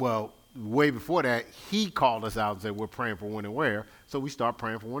 well, way before that, he called us out and said, we're praying for when and where. So we start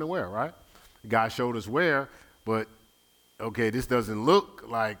praying for when and where, right? God showed us where, but okay, this doesn't look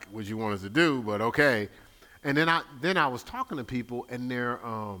like what you want us to do, but okay. And then I was talking to people, and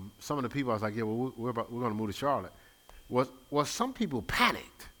some of the people I was like, yeah, well, we're going to move to Charlotte. Was some people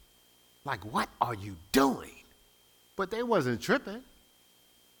panicked, like, what are you doing? But they wasn't tripping.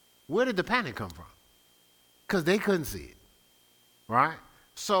 Where did the panic come from? Because they couldn't see it, right?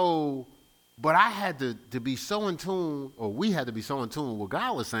 So, but I had to be so in tune, or we had to be so in tune with what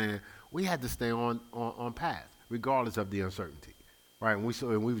God was saying. We had to stay on path, regardless of the uncertainty, right? And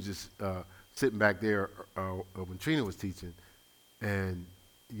we were just sitting back there when Trina was teaching, and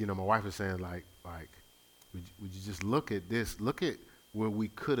my wife was saying like, would you just look at this? Look at where we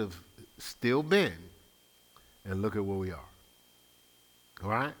could have still been, and look at where we are. All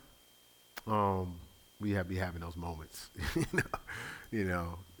right? We have be having those moments,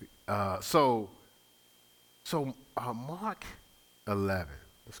 So Mark 11.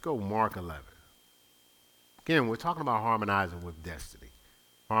 Let's go Mark 11. Again, we're talking about harmonizing with destiny.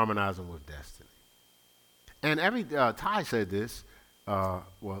 Harmonizing with destiny. And Ty said this. Ty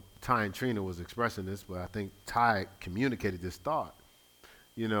and Trina was expressing this, but I think Ty communicated this thought,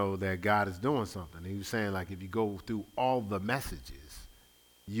 that God is doing something. He was saying, like, if you go through all the messages,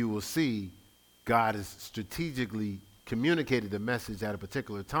 you will see God has strategically communicated the message at a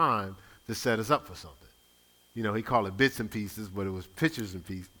particular time to set us up for something. He called it bits and pieces, but it was pictures and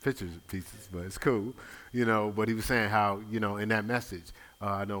pieces, but it's cool. But he was saying how, in that message,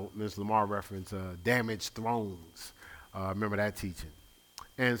 I know Ms. Lamar referenced damaged thrones. Remember that teaching.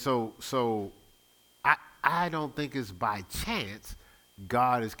 And so I don't think it's by chance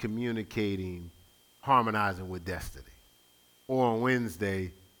God is communicating, harmonizing with destiny. Or on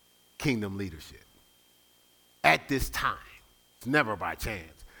Wednesday, kingdom leadership. At this time. It's never by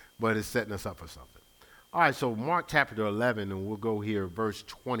chance, but it's setting us up for something. All right, so Mark chapter 11, and we'll go here, verse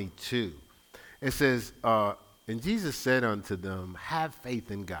 22. It says, and Jesus said unto them, have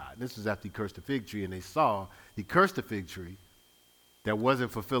faith in God. This was after he cursed the fig tree, and they saw he cursed the fig tree that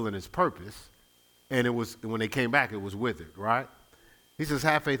wasn't fulfilling its purpose, and when they came back, it was withered, right? He says,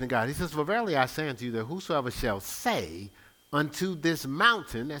 have faith in God. He says, for verily I say unto you that whosoever shall say unto this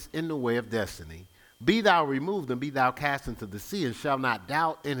mountain that's in the way of destiny, be thou removed and be thou cast into the sea, and shall not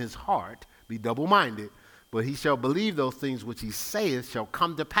doubt in his heart, be double-minded, but he shall believe those things which he saith shall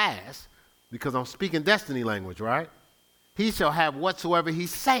come to pass, because I'm speaking destiny language, right? He shall have whatsoever he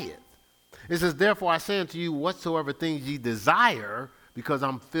saith. It says, therefore I say unto you, whatsoever things ye desire, because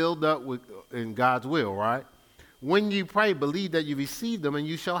I'm filled up in God's will, right? When you pray, believe that you receive them, and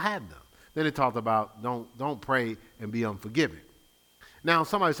you shall have them. Then it talked about don't pray and be unforgiving. Now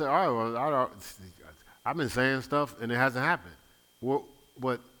somebody said, all right, well, I've been saying stuff and it hasn't happened. Well,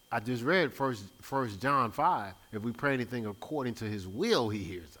 but I just read First John 5. If we pray anything according to his will, he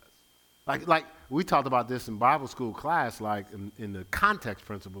hears us. Like we talked about this in Bible school class, like in the context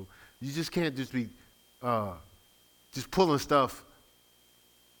principle. You just can't just be just pulling stuff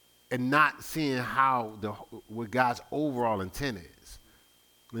and not seeing what God's overall intent is.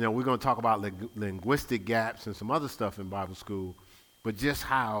 We're going to talk about linguistic gaps and some other stuff in Bible school, but just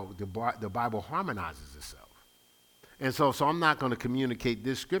how the Bible harmonizes itself. And so I'm not going to communicate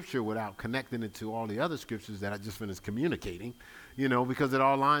this scripture without connecting it to all the other scriptures that I just finished communicating, because it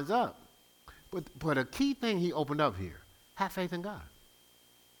all lines up. But a key thing he opened up here, have faith in God.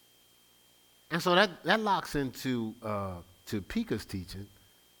 And so that locks into to Pika's teaching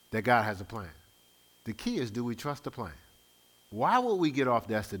that God has a plan. The key is, do we trust the plan? Why would we get off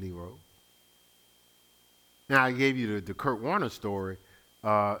Destiny Road? Now, I gave you the Kurt Warner story,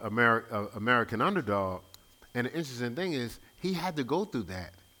 American Underdog. And the interesting thing is, he had to go through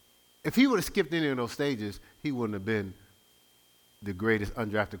that. If he would have skipped any of those stages, he wouldn't have been the greatest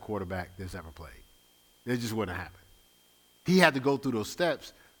undrafted quarterback that's ever played. It just wouldn't have happened. He had to go through those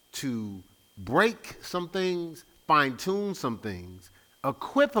steps to break some things, fine-tune some things,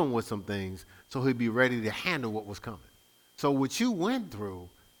 equip him with some things so he'd be ready to handle what was coming. So what you went through,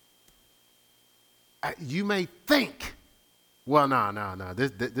 you may think, well, no,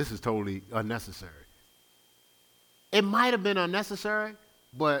 this is totally unnecessary. It might have been unnecessary,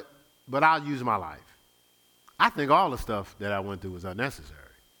 but I'll use my life. I think all the stuff that I went through was unnecessary.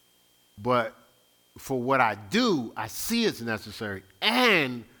 But for what I do, I see it's necessary.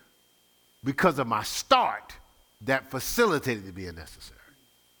 And because of my start, that facilitated it being necessary.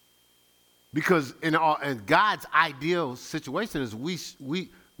 Because in God's ideal situation is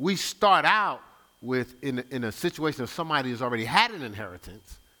we start out with in a situation of somebody who's already had an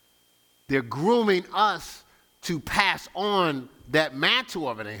inheritance. They're grooming us to pass on that mantle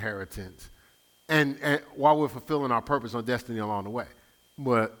of an inheritance, and while we're fulfilling our purpose on destiny along the way.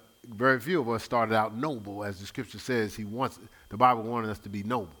 But very few of us started out noble, as the scripture says. The Bible wanted us to be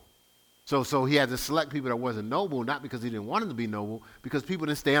noble. So he had to select people that wasn't noble, not because he didn't want them to be noble, because people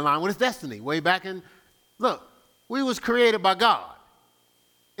didn't stay in line with his destiny. Way back in, look, we was created by God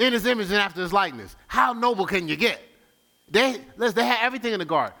in his image and after his likeness. How noble can you get? They had everything in the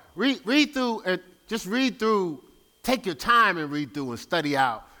garden. Read through and just read through. Take your time and read through and study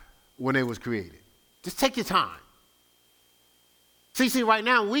out when they was created. Just take your time. See, right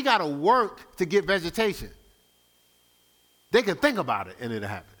now we got to work to get vegetation. They can think about it and it'll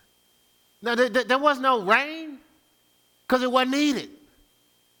happen. Now, there was no rain because it wasn't needed.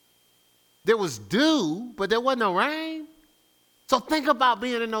 There was dew, but there wasn't no rain. So think about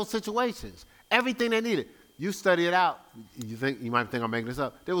being in those situations. Everything they needed. You study it out. You might think I'm making this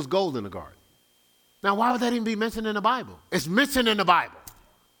up. There was gold in the garden. Now, why would that even be mentioned in the Bible? It's mentioned in the Bible.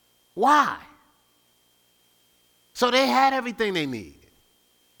 Why? So they had everything they needed.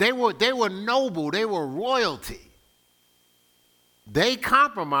 They were noble. They were royalty. They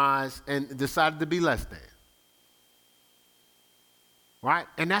compromised and decided to be less than. Right?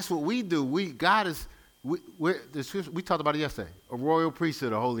 And that's what we do. We talked about it yesterday. A royal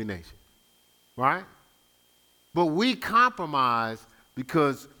priesthood, a holy nation. Right? But we compromise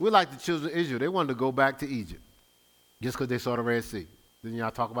because we're like the children of Israel. They wanted to go back to Egypt just because they saw the Red Sea. Didn't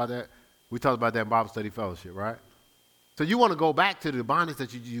y'all talk about that? We talked about that in Bible Study Fellowship, right? So you want to go back to the bondage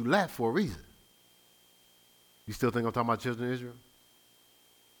that you left for a reason. You still think I'm talking about children of Israel?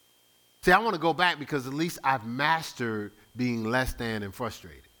 See, I want to go back because at least I've mastered being less than and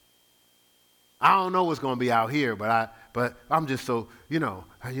frustrated. I don't know what's going to be out here, but I'm just so,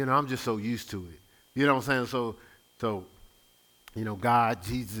 I'm just so used to it. You know what I'm saying? So, God,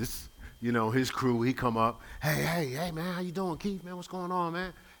 Jesus, his crew, he come up. Hey, man, how you doing, Keith, man? What's going on,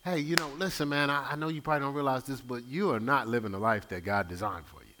 man? Hey, listen, man, I know you probably don't realize this, but you are not living the life that God designed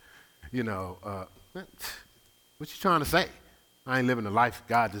for you. What you trying to say? I ain't living the life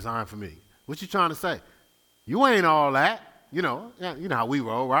God designed for me. What you trying to say? You ain't all that. You know how we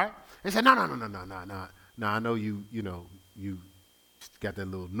roll, right? They said, no. I know you got that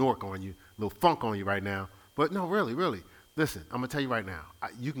little nork on you, little funk on you right now. But no, really. Listen, I'm going to tell you right now,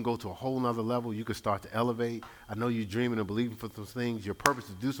 you can go to a whole nother level. You can start to elevate. I know you're dreaming and believing for some things, your purpose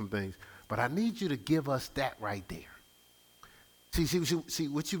to do some things, but I need you to give us that right there. See,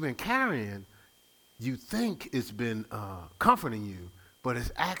 what you've been carrying, you think it's been comforting you, but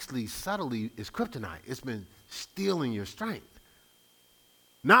it's actually subtly, it's kryptonite. It's been stealing your strength.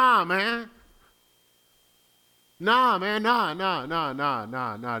 Nah.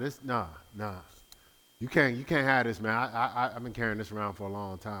 You can't have this, man. I've been carrying this around for a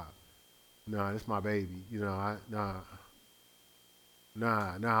long time. Nah, this is my baby.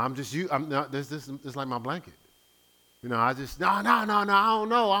 I'm just you. This is like my blanket. I just no. I don't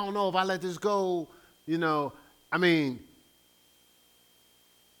know if I let this go. I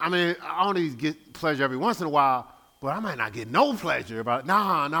only get pleasure every once in a while, but I might not get no pleasure about it.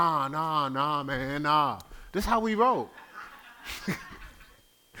 Nah, man, nah. This is how we roll. This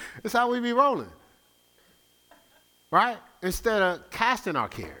is how we be rolling. Right? Instead of casting our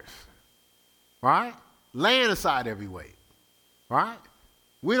cares. Right? Laying aside every weight. Right?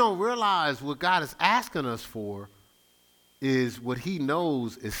 We don't realize what God is asking us for is what he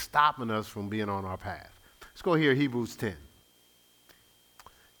knows is stopping us from being on our path. Let's go here, Hebrews 10.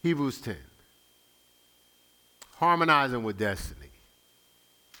 Hebrews 10. Harmonizing with destiny.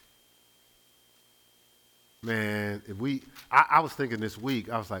 Man, I was thinking this week,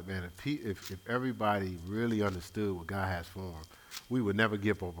 I was like, man, if everybody really understood what God has for them, we would never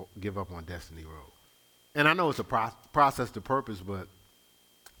give up on Destiny Road. And I know it's a process to purpose, but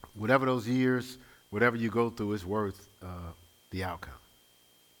whatever those years, whatever you go through, it's worth the outcome.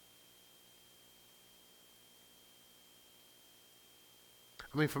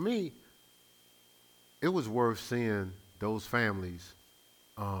 For me, it was worth seeing those families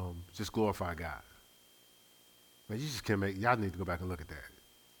just glorify God. But you just can't make, y'all need to go back and look at that.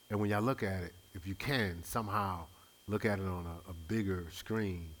 And when y'all look at it, if you can, somehow look at it on a bigger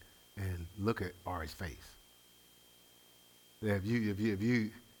screen and look at Ari's face. Yeah, if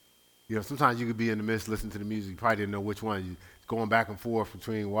you know, sometimes you could be in the midst listening to the music, you probably didn't know which one. You going back and forth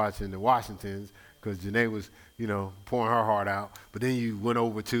between watching the Washingtons, because Janae was, you know, pouring her heart out. But then you went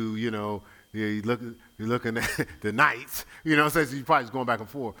over to, you know, you're looking at the Knights, you know, so you probably just going back and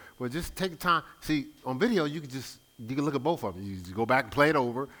forth. But just take the time. See, on video, you can look at both of them. You just go back and play it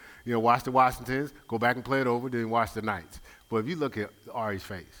over, you know, watch the Washingtons, go back and play it over, then watch the Knights. But if you look at Ari's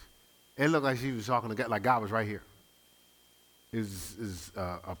face, it looked like she was talking to God, like God was right here. Is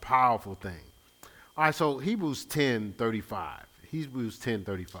a powerful thing. All right, so Hebrews 10:35. Hebrews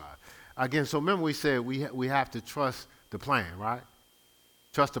 10:35. Again, so remember we said we have to trust the plan, right?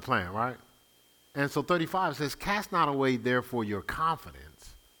 Trust the plan, right? And so 35 says, "Cast not away therefore your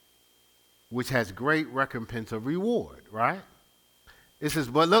confidence, which has great recompense of reward," right? It says,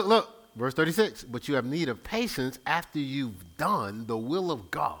 but look, verse 36, "But you have need of patience after you've done the will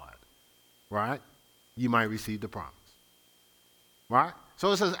of God," right? "You might receive the promise." Right?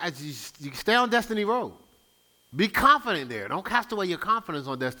 So it says, as you stay on Destiny Road. Be confident there. Don't cast away your confidence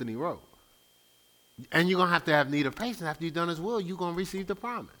on Destiny Road. And you're going to have need of patience. After you've done his will, you're going to receive the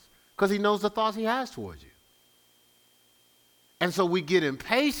promise. Because he knows the thoughts he has towards you. And so we get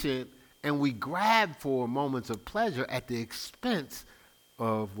impatient and we grab for moments of pleasure at the expense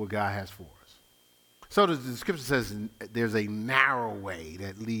of what God has for us. So the scripture says there's a narrow way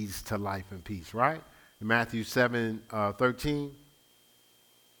that leads to life and peace, right? In Matthew 7:13.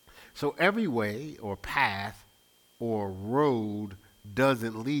 So every way or path or road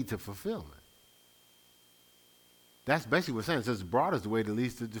doesn't lead to fulfillment. That's basically what it's saying. It says broad is the way that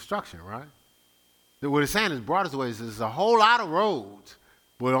leads to destruction, right? What it's saying is broad is the way. It says there's a whole lot of roads,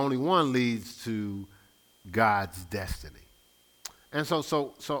 but only one leads to God's destiny. And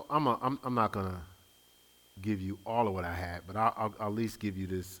so I'm not gonna give you all of what I had, but I'll at least give you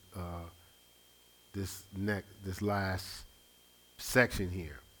this last section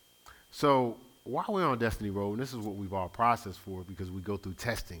here. So while we're on Destiny Road, and this is what we've all processed for because we go through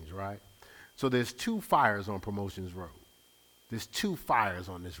testings, right? So there's 2 fires on Promotions Road. There's 2 fires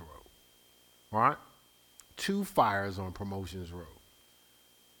on this road, all right? 2 fires on Promotions Road.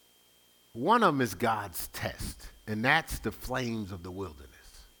 One of them is God's test, and that's the flames of the wilderness.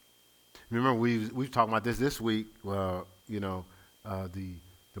 Remember, we've talked about this week. You know,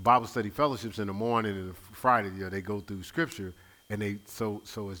 the Bible study fellowships in the morning and Friday, you know, they go through Scripture. And so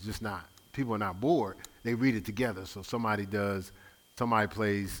it's just not, people are not bored. They read it together. So somebody plays,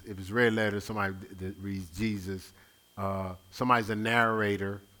 if it's red letter, somebody that reads Jesus. Somebody's a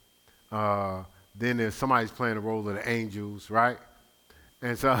narrator. Then there's somebody's playing the role of the angels, right?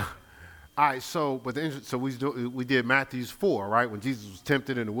 And so, all right, so we did Matthew 4, right? When Jesus was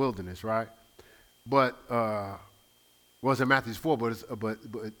tempted in the wilderness, right? But, wasn't Matthew 4,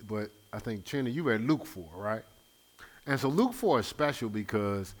 but I think, Trina, you read Luke 4, right? And so Luke 4 is special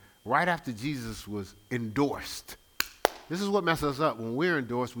because right after Jesus was endorsed, this is what messes us up. When we're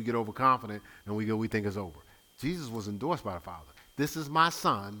endorsed, we get overconfident and we think it's over. Jesus was endorsed by the Father. "This is my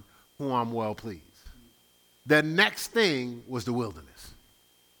son whom I'm well pleased." The next thing was the wilderness.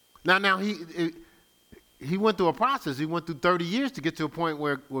 Now he went through a process. He went through 30 years to get to a point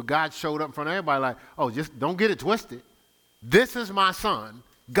where God showed up in front of everybody like, "Oh, just don't get it twisted. This is my son.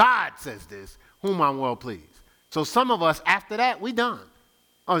 God says this, whom I'm well pleased." So some of us, after that, we done.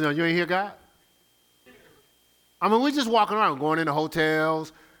 Oh, no, you ain't hear God? I mean, we just walking around, going into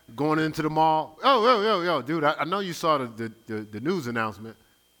hotels, going into the mall. Oh, yo, dude, I know you saw the news announcement.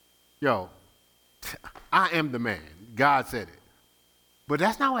 Yo, I am the man. God said it. But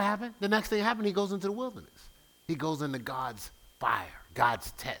that's not what happened. The next thing happened, he goes into the wilderness. He goes into God's fire,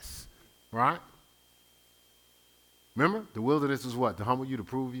 God's test, right? Remember, the wilderness is what? To humble you, to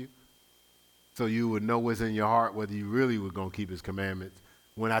prove you. So you would know what's in your heart, whether you really were going to keep his commandments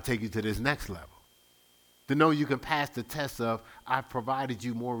when I take you to this next level. To know you can pass the test of, I've provided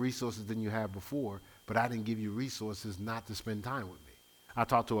you more resources than you have before, but I didn't give you resources not to spend time with me. I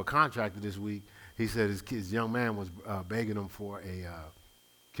talked to a contractor this week. He said his young man was begging him for a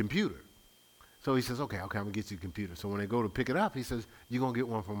computer. So he says, okay, I'm going to get you a computer. So when they go to pick it up, he says, you're going to get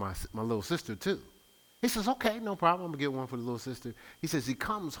one for my little sister too. He says, okay, no problem. I'm going to get one for the little sister. He says he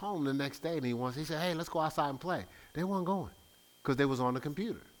comes home the next day and he said, hey, let's go outside and play. They weren't going because they was on the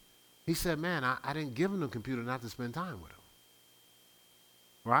computer. He said, man, I didn't give him the computer not to spend time with him.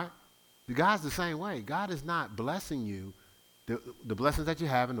 Right? God's the same way. God is not blessing you, the blessings that you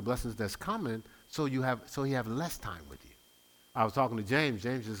have and the blessings that's coming, so he have less time with you. I was talking to James.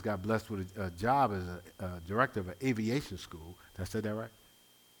 James just got blessed with a job as a director of an aviation school. Did I say that right?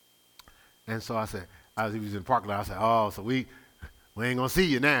 And so I said, he was in the parking lot. I said, oh, so we ain't gonna see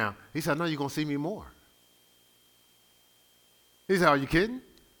you now. He said, no, you're gonna see me more. He said, are you kidding?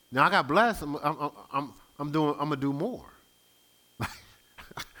 Now I got blessed. I'm gonna do more.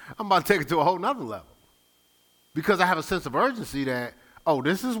 I'm about to take it to a whole nother level. Because I have a sense of urgency that, oh,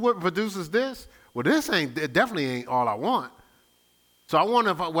 this is what produces this? Well, it definitely ain't all I want. So I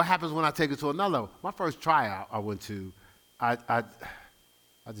wonder what happens when I take it to another level. My first tryout I went to, I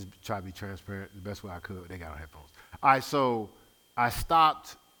just try to be transparent the best way I could. They got on headphones. All right, so I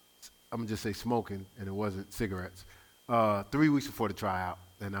stopped, I'm going to just say smoking, and it wasn't cigarettes, 3 weeks before the tryout,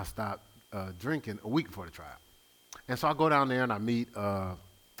 and I stopped drinking a week before the tryout. And so I go down there and I meet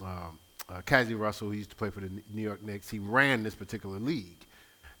Cassie Russell, who used to play for the New York Knicks. He ran this particular league.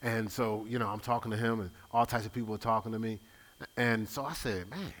 And so, I'm talking to him, and all types of people are talking to me. And so I said,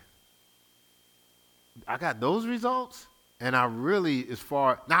 man, I got those results, and I really,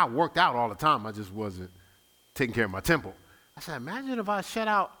 now I worked out all the time. I just wasn't taking care of my temple. I said, imagine if I shut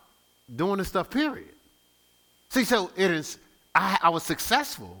out doing this stuff, period. See, so I was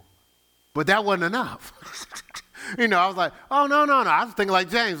successful, but that wasn't enough. I was like, oh, no. I was thinking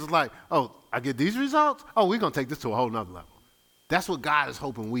like James. It was like, oh, I get these results? Oh, we're going to take this to a whole nother level. That's what God is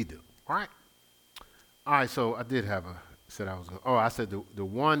hoping we do, right? All right, so I did I said the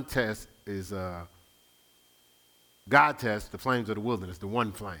one test is God tests the flames of the wilderness, the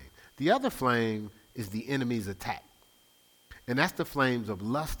one flame. The other flame is the enemy's attack. And that's the flames of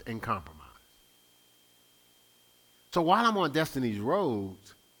lust and compromise. So while I'm on Destiny's Road,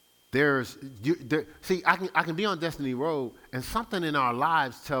 I can be on Destiny Road, and something in our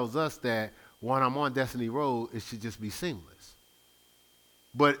lives tells us that when I'm on Destiny Road, it should just be seamless.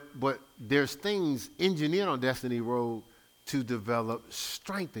 But there's things engineered on Destiny Road to develop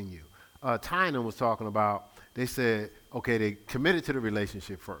strength in you. Tynan was talking about, they said, okay, they committed to the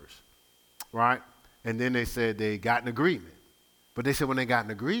relationship first, right? And then they said they got an agreement. But they said when they got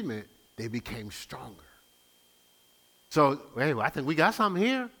an agreement, they became stronger. So, hey, I think we got something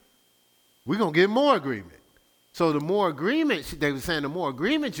here. We're going to get more agreement. So the more agreement, they were saying the more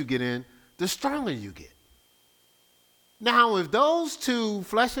agreement you get in, the stronger you get. Now, if those two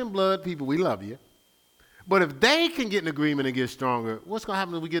flesh and blood people, we love you, but if they can get an agreement and get stronger, what's going to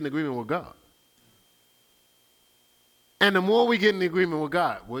happen if we get an agreement with God? And the more we get in agreement with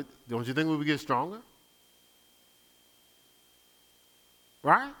God, don't you think we would get stronger?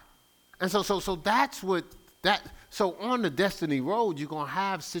 Right? And so that's what so on the Destiny Road, you're going to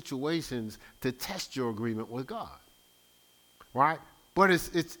have situations to test your agreement with God. Right? But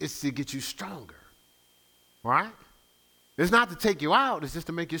it's to get you stronger. Right? It's not to take you out, it's just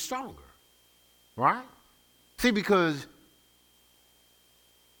to make you stronger. Right? See, because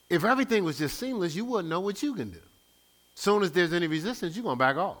if everything was just seamless, you wouldn't know what you can do. Soon as there's any resistance, you're going to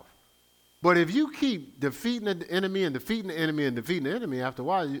back off. But if you keep defeating the enemy and defeating the enemy and defeating the enemy, after a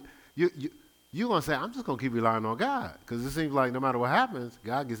while, you're going to say, I'm just going to keep relying on God. Because it seems like no matter what happens,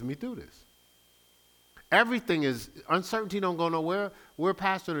 God gets me through this. Everything is, uncertainty don't go nowhere. We're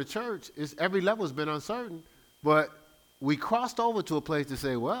pastoring a church. Every level has been uncertain. But we crossed over to a place to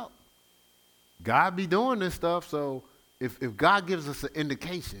say, well, God be doing this stuff. So if God gives us an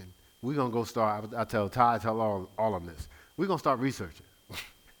indication, we're going to go start. I tell Ty, I tell all of them this. We're going to start researching.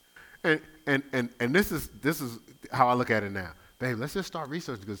 and this is how I look at it now. Babe, let's just start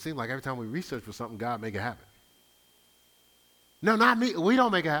researching, because it seems like every time we research for something, God make it happen. No, not me. We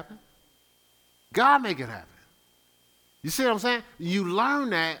don't make it happen. God make it happen. You see what I'm saying? You learn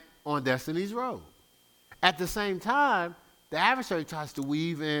that on Destiny's Road. At the same time, the adversary tries to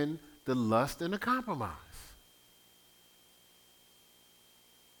weave in the lust and the compromise.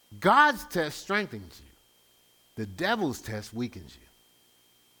 God's test strengthens you. The devil's test weakens you.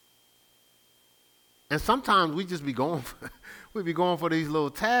 And sometimes we just be going for these little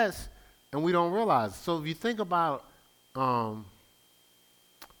tests, and we don't realize. So if you think about, the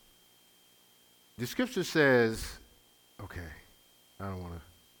scripture says, okay, I don't want to,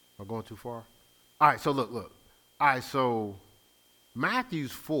 am I going too far? All right, so look. All right, so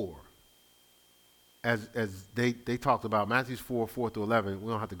Matthew's 4, as they talked about, Matthew's 4 through 11, we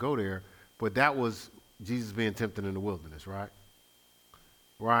don't have to go there, but that was Jesus being tempted in the wilderness, right?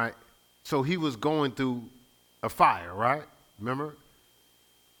 Right? So he was going through a fire, right? Remember?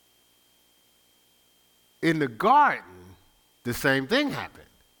 In the garden, the same thing happened.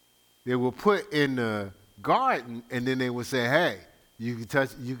 They were put in the garden, and then they would say, hey, you can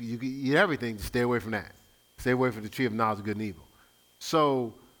eat everything, just stay away from that. Stay away from the tree of knowledge of good and evil.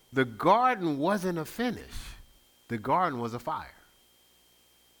 So the garden wasn't a finish. the garden was a fire.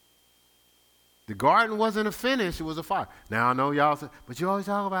 The garden wasn't a finish, it was a fire. Now I know y'all say, but you always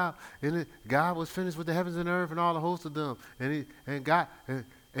talk about God was finished with the heavens and earth and all the hosts of them.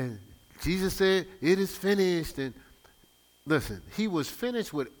 And Jesus said, it is finished. And listen, he was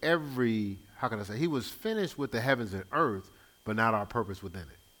finished with he was finished with the heavens and earth, but not our purpose within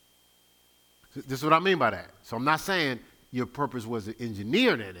it. This is what I mean by that. So I'm not saying your purpose was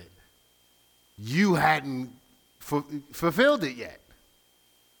engineered in it. You hadn't fulfilled it yet.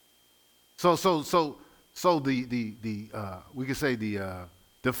 So we could say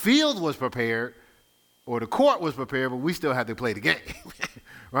the field was prepared, or the court was prepared, but we still had to play the game,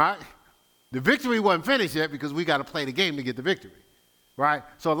 right? The victory wasn't finished yet because we got to play the game to get the victory, right?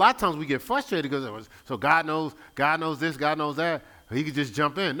 So a lot of times we get frustrated because God knows this, God knows that. He could just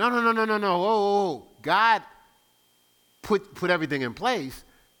jump in. No. Whoa. God put everything in place,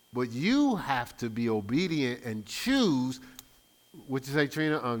 but you have to be obedient and choose. What you say,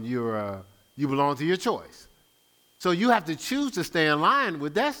 Trina? You belong to your choice. So you have to choose to stay in line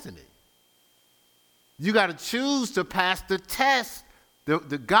with destiny. You got to choose to pass the test, the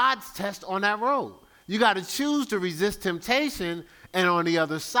God's test on that road. You got to choose to resist temptation, and on the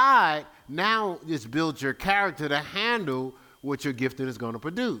other side, now it's build your character to handle what your gifting is going to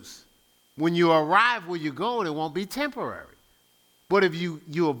produce. When you arrive where you're going, it won't be temporary. But if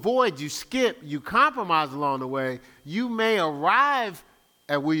you avoid, you skip, you compromise along the way, you may arrive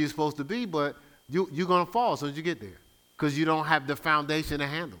at where you're supposed to be, but you're going to fall as soon as you get there because you don't have the foundation to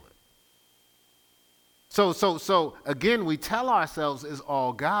handle it. So again, we tell ourselves it's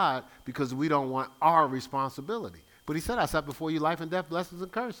all God because we don't want our responsibility. But he said, I set before you life and death, blessings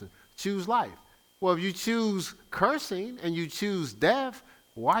and curses. Choose life. Well, if you choose cursing and you choose death,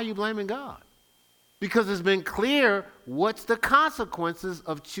 why are you blaming God? Because it's been clear what's the consequences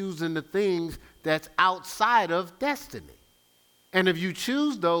of choosing the things that's outside of destiny. And if you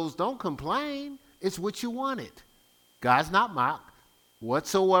choose those, don't complain. It's what you wanted. God's not mocked.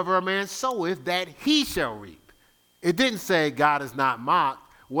 Whatsoever a man soweth, that he shall reap. It didn't say God is not mocked.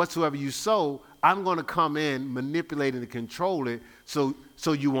 Whatsoever you sow, I'm going to come in, manipulate and control it so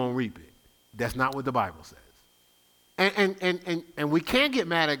you won't reap it. That's not what the Bible says. And we can't get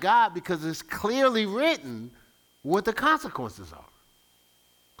mad at God because it's clearly written what the consequences are.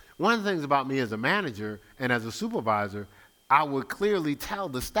 One of the things about me as a manager and as a supervisor, I would clearly tell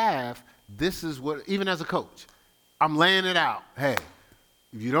the staff, this is what, even as a coach, I'm laying it out. Hey,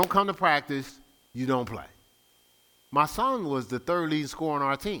 if you don't come to practice, you don't play. My son was the third leading scorer on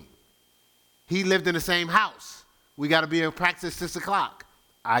our team. He lived in the same house. We got to be in practice at 6 o'clock.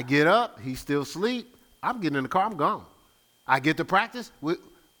 I get up, he still asleep. I'm getting in the car, I'm gone. I get to practice. Where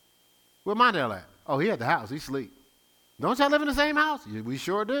Mondale at? Oh, he at the house, he sleep. Don't y'all live in the same house? Yeah, we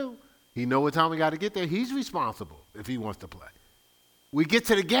sure do. He know what time we got to get there. He's responsible if he wants to play. We get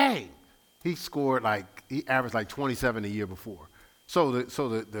to the game. He averaged like 27 the year before. So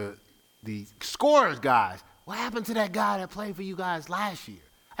the scorers guys, what happened to that guy that played for you guys last year?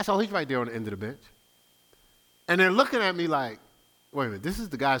 I saw he's right there on the end of the bench. And they're looking at me like, wait a minute, this is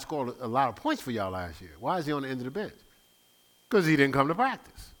the guy who scored a lot of points for y'all last year. Why is he on the end of the bench? Because he didn't come to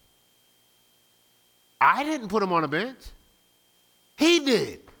practice. I didn't put him on the bench. He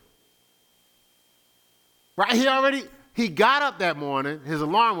did. Right? He got up that morning, his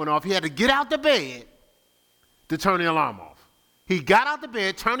alarm went off. He had to get out the bed to turn the alarm off. He got out the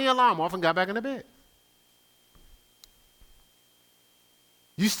bed, turned the alarm off, and got back in the bed.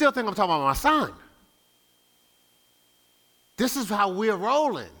 You still think I'm talking about my son. This is how we're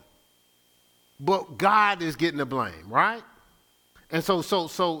rolling. But God is getting the blame, right? And so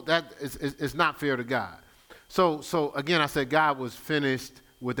that is not fair to God. So again, I said God was finished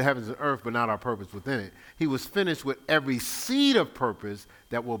with the heavens and earth, but not our purpose within it. He was finished with every seed of purpose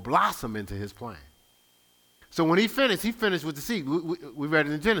that will blossom into his plan. So when he finished with the seed. We read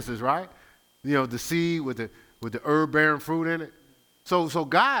it in Genesis, right? You know, the seed with the herb bearing fruit in it. So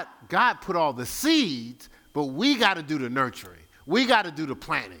God put all the seeds, but we got to do the nurturing. We got to do the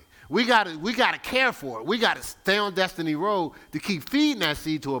planting. We got to care for it. We got to stay on Destiny Road to keep feeding that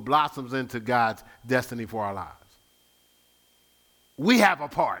seed till it blossoms into God's destiny for our lives. We have a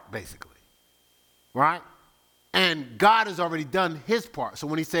part, basically, right? And God has already done his part. So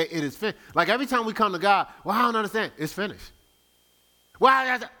when he said it is finished, like every time we come to God, well, I don't understand. It's finished.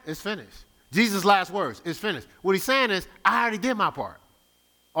 Well, it's finished. Jesus' last words, it's finished. What he's saying is, I already did my part.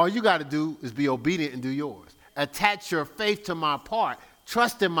 All you got to do is be obedient and do yours. Attach your faith to my part.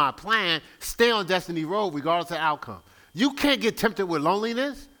 Trust in my plan. Stay on Destiny Road regardless of the outcome. You can't get tempted with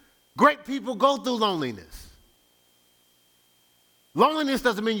loneliness. Great people go through loneliness. Loneliness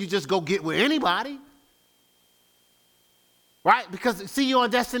doesn't mean you just go get with anybody. right? Because see you on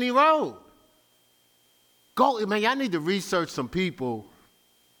Destiny Road. Go, man, y'all need to research some people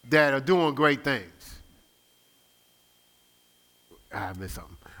that are doing great things. I missed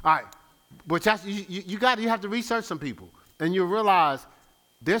something. All right, but you have to research some people, and you'll realize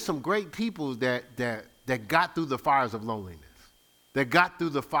there's some great people that got through the fires of loneliness, that got through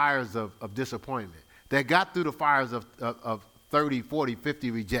the fires of disappointment, that got through the fires of 30, 40,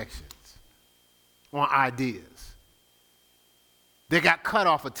 50 rejections on ideas. They got cut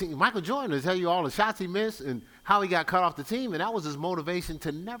off a team. Michael Jordan will tell you all the shots he missed and how he got cut off the team, and that was his motivation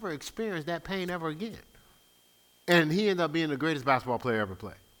to never experience that pain ever again. And he ended up being the greatest basketball player ever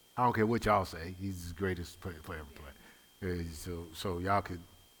played. I don't care what y'all say. He's the greatest player ever played. So y'all could,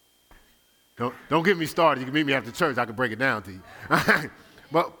 don't get me started. You can meet me after church. I can break it down to you.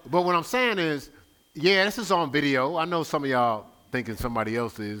 But what I'm saying is, yeah, this is on video. I know some of y'all thinking somebody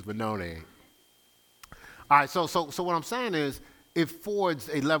else is, but no, they ain't. All right, so what I'm saying is, it forged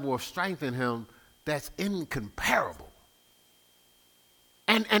a level of strength in him that's incomparable.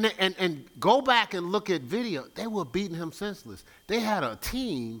 And go back and look at video. They were beating him senseless. They had a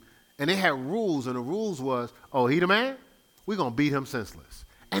team, and they had rules, and the rules was, oh, he the man? We're going to beat him senseless.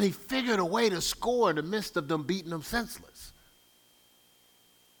 And he figured a way to score in the midst of them beating him senseless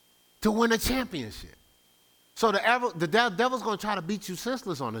to win a championship. So the devil's going to try to beat you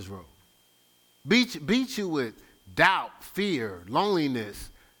senseless on this road. Beat you with doubt, fear, loneliness,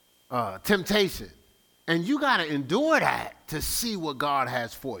 temptation. And you got to endure that to see what God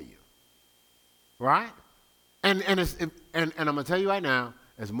has for you. Right? And I'm going to tell you right now,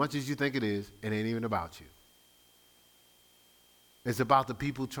 as much as you think it is, it ain't even about you. It's about the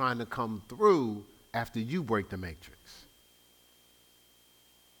people trying to come through after you break the matrix.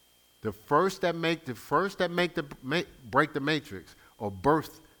 The first that break the matrix or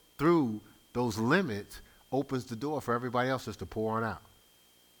burst through those limits opens the door for everybody else just to pour on out.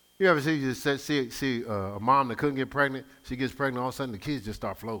 You ever see a mom that couldn't get pregnant? She gets pregnant, all of a sudden the kids just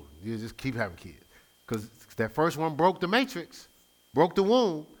start floating. You just keep having kids. Because that first one broke the matrix, broke the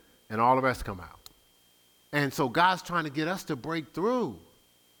womb, and all the rest come out. And so God's trying to get us to break through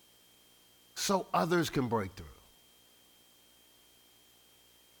so others can break through.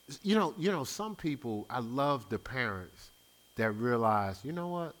 You know, some people, I love the parents that realize, you know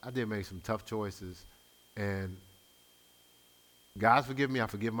what, I did make some tough choices, and God's forgive me, I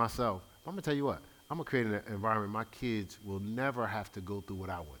forgive myself. I'm going to tell you what, I'm going to create an environment my kids will never have to go through what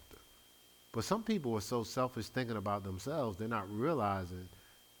I went through. But some people are so selfish thinking about themselves, they're not realizing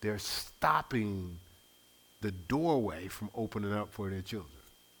they're stopping the doorway from opening up for their children.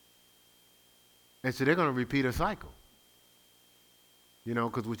 And so they're going to repeat a cycle. You know,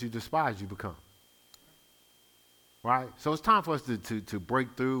 because what you despise, you become. Right? So it's time for us to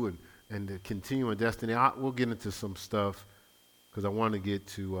break through and to continue in destiny. We'll get into some stuff because I want to get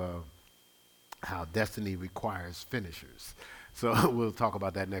to how destiny requires finishers. So we'll talk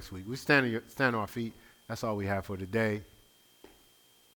about that next week. We stand on our feet. That's all we have for today.